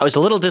 I was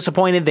a little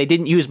disappointed they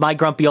didn't use My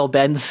Grumpy Old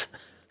Ben's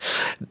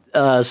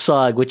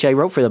song, which I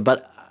wrote for them.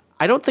 But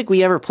I don't think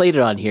we ever played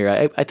it on here.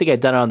 I think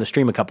I'd done it on the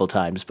stream a couple of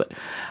times, but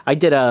I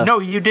did a...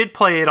 No, you did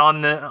play it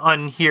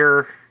on here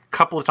a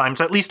couple of times,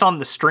 at least on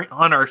the stream,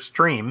 on our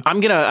stream. I'm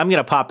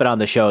gonna pop it on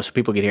the show so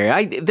people can hear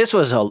it. This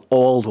was an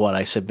old one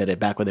I submitted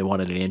back when they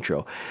wanted an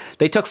intro.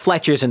 They took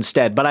Fletcher's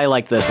instead, but I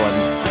like this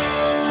one.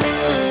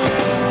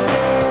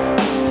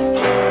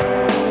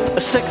 A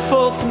sick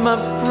fault to my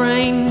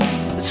brain,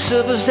 the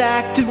server's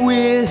acted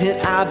weird and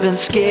I've been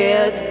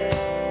scared.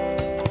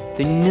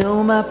 They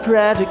know my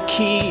private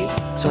key,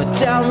 so I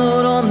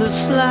download on the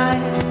slide.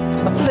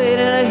 I played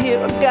and I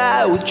hear a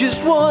guy with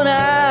just one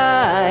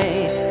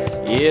eye.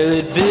 Yeah,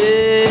 they'd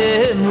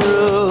been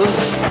rose.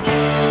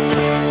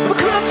 A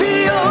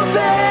grumpy old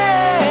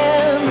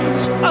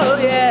bands, oh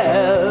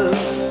yeah.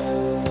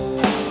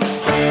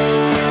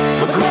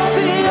 A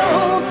grumpy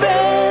old band.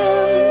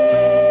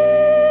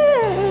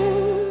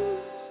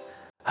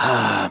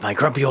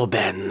 grumpy old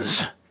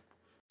Bens.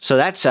 So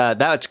that's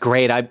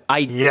great.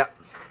 Yeah.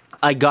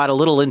 I got a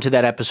little into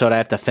that episode. I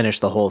have to finish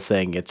the whole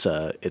thing. It's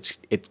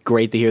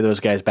great to hear those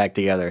guys back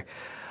together.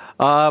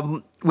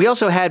 We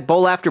also had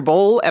Bowl After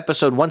Bowl,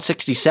 episode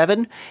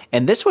 167,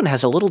 and this one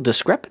has a little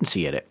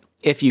discrepancy in it.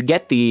 If you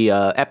get the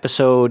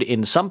episode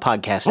in some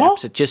podcast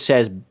apps, it just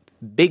says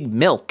Big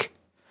Milk.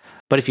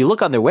 But if you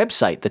look on their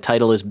website, the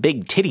title is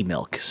Big Titty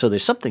Milk. So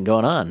there's something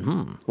going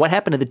on. What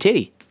happened to the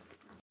titty?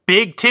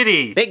 Big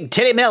titty. Big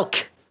Titty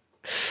Milk.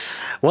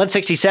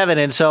 167,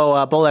 and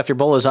so Bowl After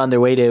Bowl is on their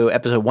way to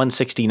episode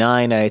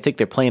 169, and I think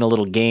they're playing a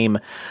little game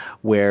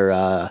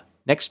where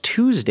next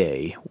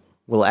Tuesday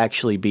will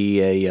actually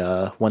be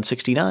a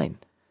 169.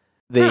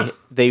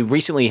 They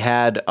recently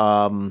had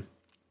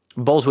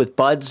Bowls with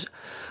Buds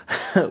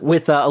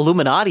with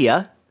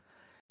Illuminatia.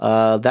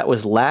 That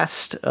was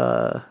last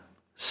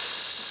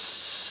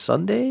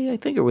Sunday, I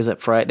think, or was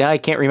it Friday? I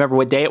can't remember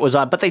what day it was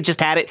on, but they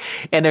just had it,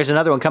 and there's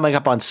another one coming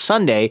up on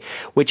Sunday,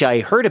 which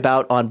I heard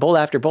about on Bowl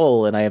After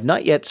Bowl, and I have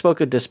not yet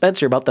spoken to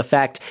Spencer about the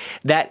fact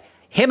that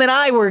him and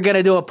I were going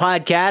to do a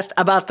podcast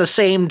about the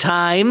same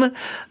time,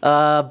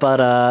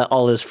 but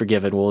all is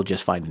forgiven. We'll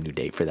just find a new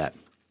date for that.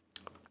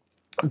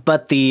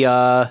 But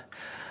I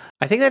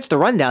think that's the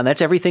rundown.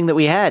 That's everything that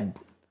we had.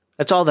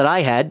 That's all that I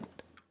had.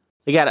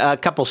 We got a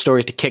couple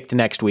stories to kick to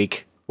next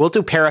week. We'll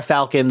do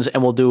Parafalcons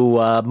and we'll do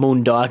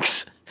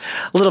Moondogs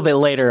a little bit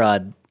later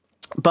on.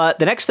 But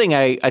the next thing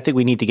I think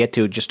we need to get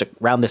to, just to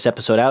round this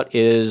episode out,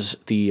 is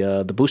the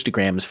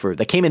boostergrams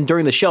that came in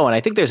during the show, and I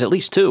think there's at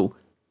least 2.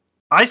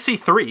 I see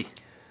 3.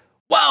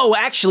 Whoa,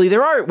 actually,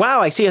 there are.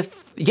 Wow, I see I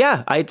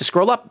had to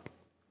scroll up.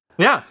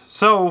 Yeah,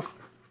 so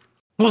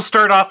we'll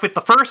start off with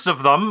the first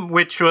of them,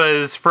 which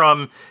was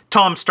from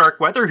Tom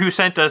Starkweather, who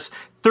sent us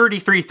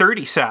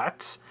 3330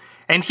 sats.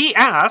 And he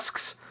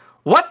asks,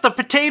 what the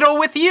potato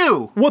with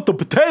you? What the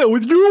potato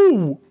with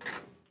you?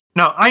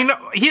 No, I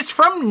know he's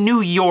from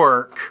New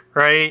York,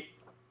 right?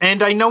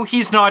 And I know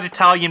he's not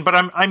Italian, but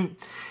I'm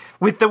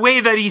with the way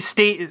that he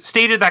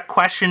stated that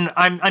question,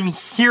 I'm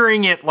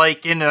hearing it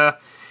like in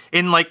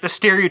like the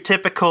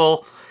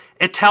stereotypical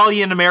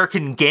Italian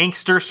American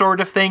gangster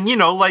sort of thing, you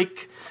know,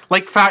 like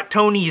Fat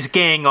Tony's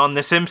gang on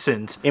The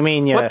Simpsons. You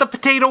mean what the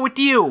potato with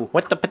you?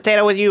 What the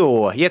potato with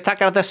you? You're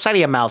talking out the side of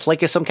your mouth like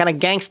you're some kind of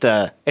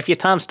gangster. If you're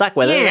Tom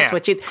Starkweather, that's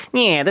what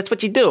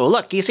you do.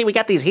 Look, you see, we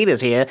got these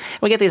heaters here.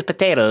 We got these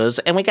potatoes,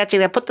 and we got you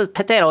to put the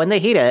potato in the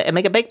heater and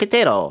make a baked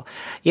potato.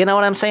 You know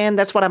what I'm saying?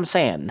 That's what I'm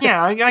saying.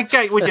 Yeah, I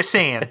get what you're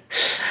saying.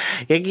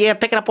 You're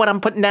picking up what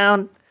I'm putting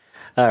down.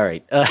 All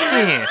right.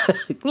 Yeah.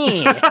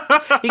 You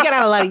gotta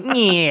have a lot of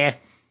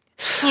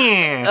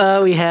Yeah.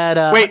 We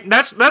had wait.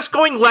 That's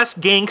going less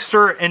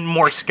gangster and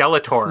more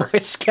Skeletor.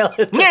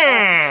 Skeletor.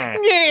 Yeah.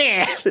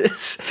 Yeah.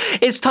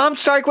 Is Tom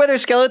Starkweather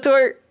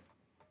Skeletor?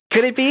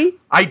 Could it be?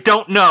 I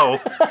don't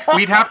know.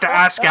 We'd have to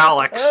ask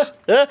Alex.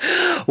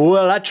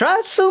 Well, I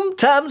try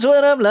sometimes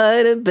when I'm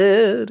lying in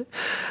bed.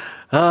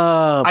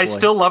 Oh, boy. I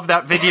still love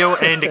that video,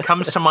 and it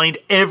comes to mind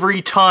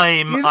every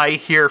time I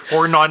hear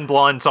 4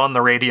 Non-Blondes on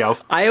the radio.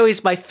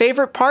 My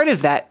favorite part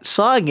of that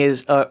song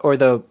is, or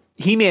the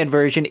He-Man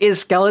version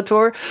is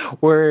Skeletor,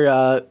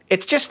 where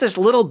it's just this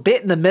little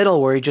bit in the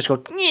middle where he just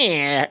goes,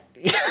 yeah.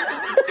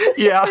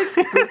 Yeah.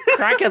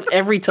 Crack up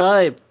every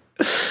time.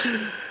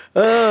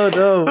 Oh,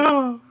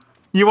 no.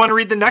 You want to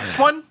read the next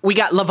one? We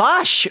got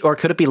Lavash, or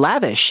could it be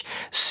Lavish,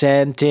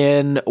 sent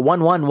in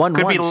 1111.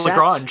 Could be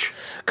Lagrange.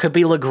 Could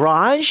be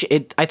Lagrange.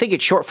 I think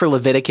it's short for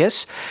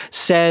Leviticus.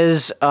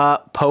 Says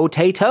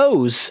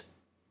potatoes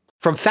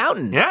from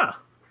Fountain. Yeah.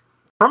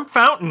 From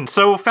Fountain.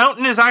 So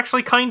Fountain is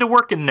actually kind of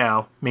working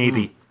now.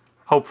 Maybe.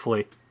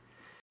 Hopefully.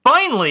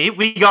 Finally,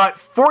 we got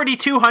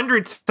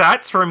 4,200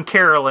 stats from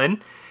Carolyn.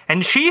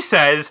 And she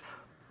says,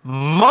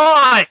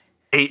 my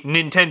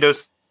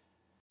Nintendo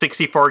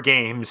 64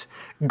 games.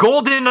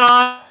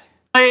 GoldenEye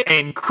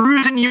and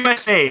Cruisin'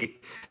 USA.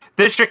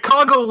 The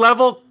Chicago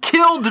level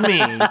killed me.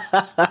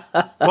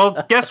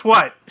 Well, guess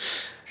what?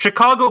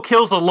 Chicago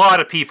kills a lot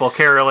of people,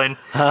 Carolyn.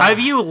 Have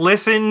you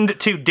listened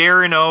to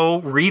Darren O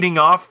reading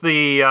off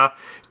the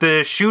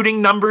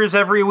shooting numbers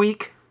every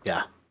week?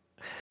 Yeah.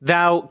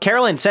 Now,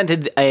 Carolyn sent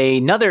in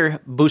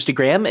another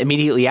boostagram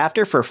immediately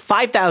after for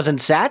 5,000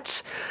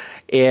 sats,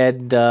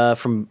 and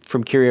from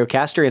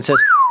CurioCaster, and says,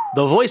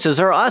 the voices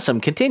are awesome.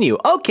 Continue.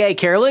 Okay,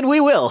 Carolyn, we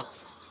will.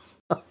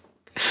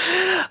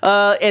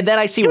 And then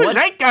I see you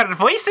like our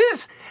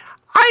voices?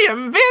 I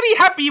am very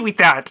happy with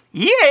that.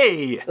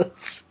 Yay!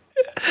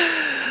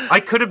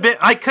 I could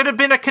have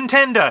been a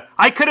contender.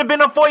 I could have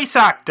been a voice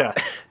actor.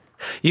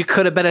 You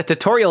could have been a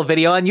tutorial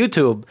video on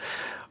YouTube.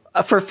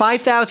 For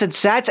 5,000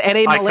 sats, and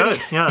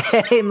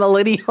a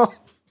millennial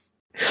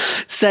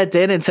sent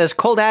in and says,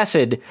 Cold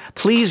Acid,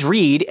 please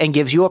read, and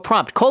gives you a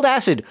prompt. Cold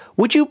Acid,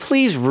 would you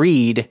please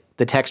read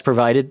the text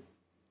provided?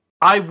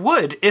 I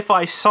would if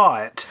I saw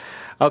it.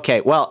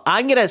 Okay, well,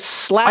 I'm going to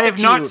slap it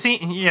to you. I have not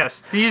seen...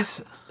 Yes,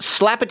 these...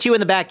 Slap it to you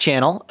in the back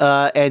channel,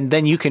 and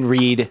then you can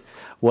read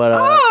what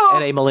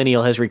a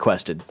millennial has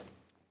requested.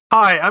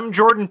 Hi, I'm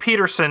Jordan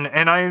Peterson,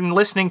 and I'm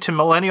listening to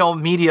Millennial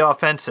Media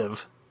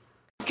Offensive.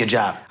 Good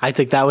job. I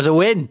think that was a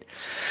win.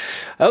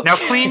 Okay. Now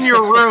clean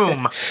your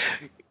room.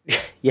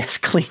 Yes,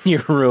 clean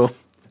your room.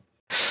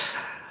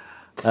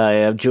 I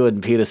am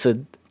Jordan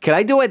Peterson. Can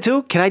I do it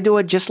too? Can I do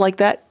it just like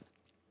that?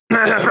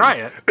 Try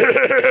it.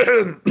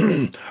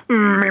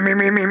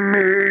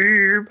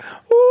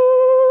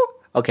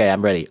 Okay,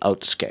 I'm ready.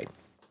 Okay.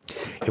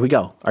 Here we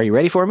go. Are you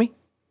ready for me?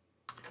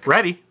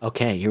 Ready.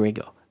 Okay, here we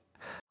go.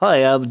 Hi,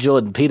 I'm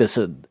Jordan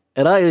Peterson,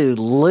 and I'm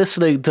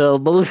listening to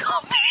Millennial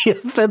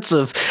Media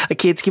Offensive. I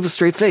can't keep a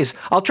straight face.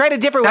 I'll try it a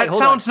different way. That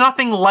sounds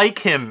nothing like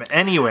him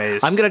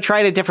anyways. I'm gonna try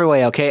it a different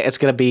way, okay? It's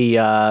gonna be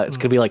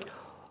like,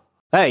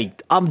 hey,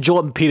 I'm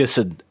Jordan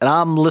Peterson, and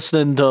I'm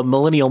listening to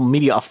Millennial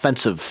Media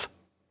Offensive.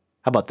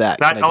 How about that?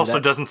 That also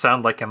doesn't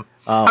sound like him.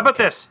 How about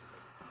this?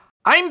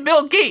 I'm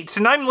Bill Gates,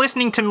 and I'm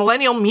listening to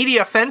Millennial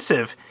Media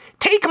Offensive.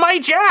 Take my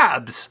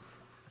jabs!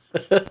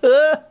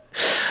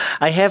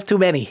 I have too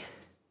many.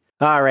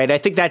 All right, I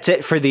think that's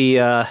it for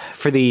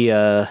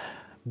the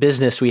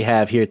business we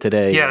have here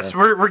today. Yes,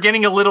 we're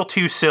getting a little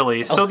too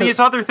silly. So these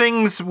other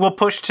things we'll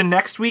push to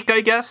next week,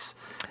 I guess.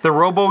 The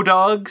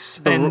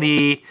Robo-Dogs and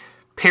the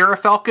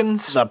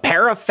Parafalcons. The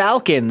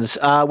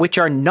Parafalcons, which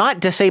are not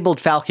disabled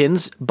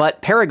falcons,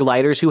 but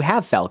paragliders who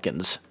have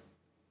falcons.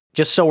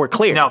 Just so we're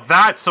clear. Now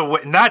that's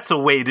a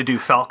way to do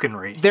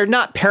falconry. They're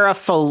not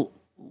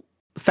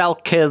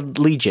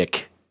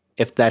parafalconilegic,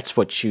 if that's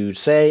what you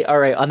say. All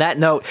right, on that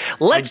note,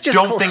 I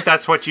don't think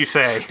that's what you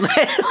say.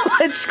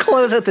 Let's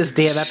close out this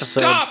damn episode.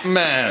 Stop,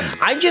 man!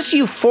 I'm just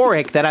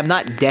euphoric that I'm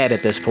not dead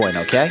at this point,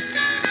 okay?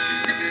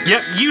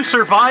 Yep, you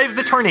survived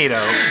the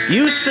tornado.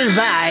 You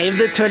survived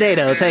the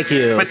tornado, thank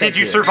you. But did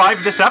you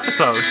survive this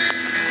episode?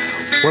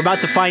 We're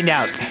about to find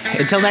out.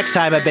 Until next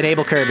time, I've been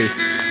Abel Kirby.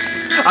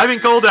 I'm in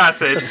Cold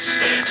Acid.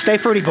 Stay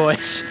fruity,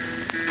 boys.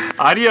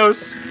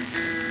 Adios.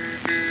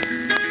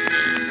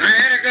 I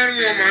had a good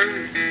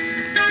woman,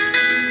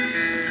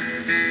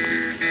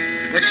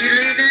 but she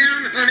lay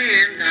down, honey,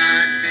 and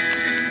died.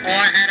 Oh,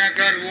 I had a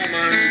good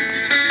woman,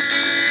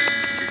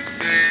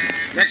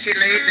 but she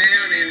lay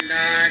down and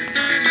died.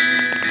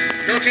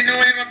 Don't you know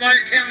everybody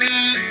tell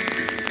me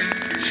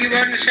she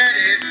wasn't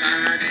satisfied?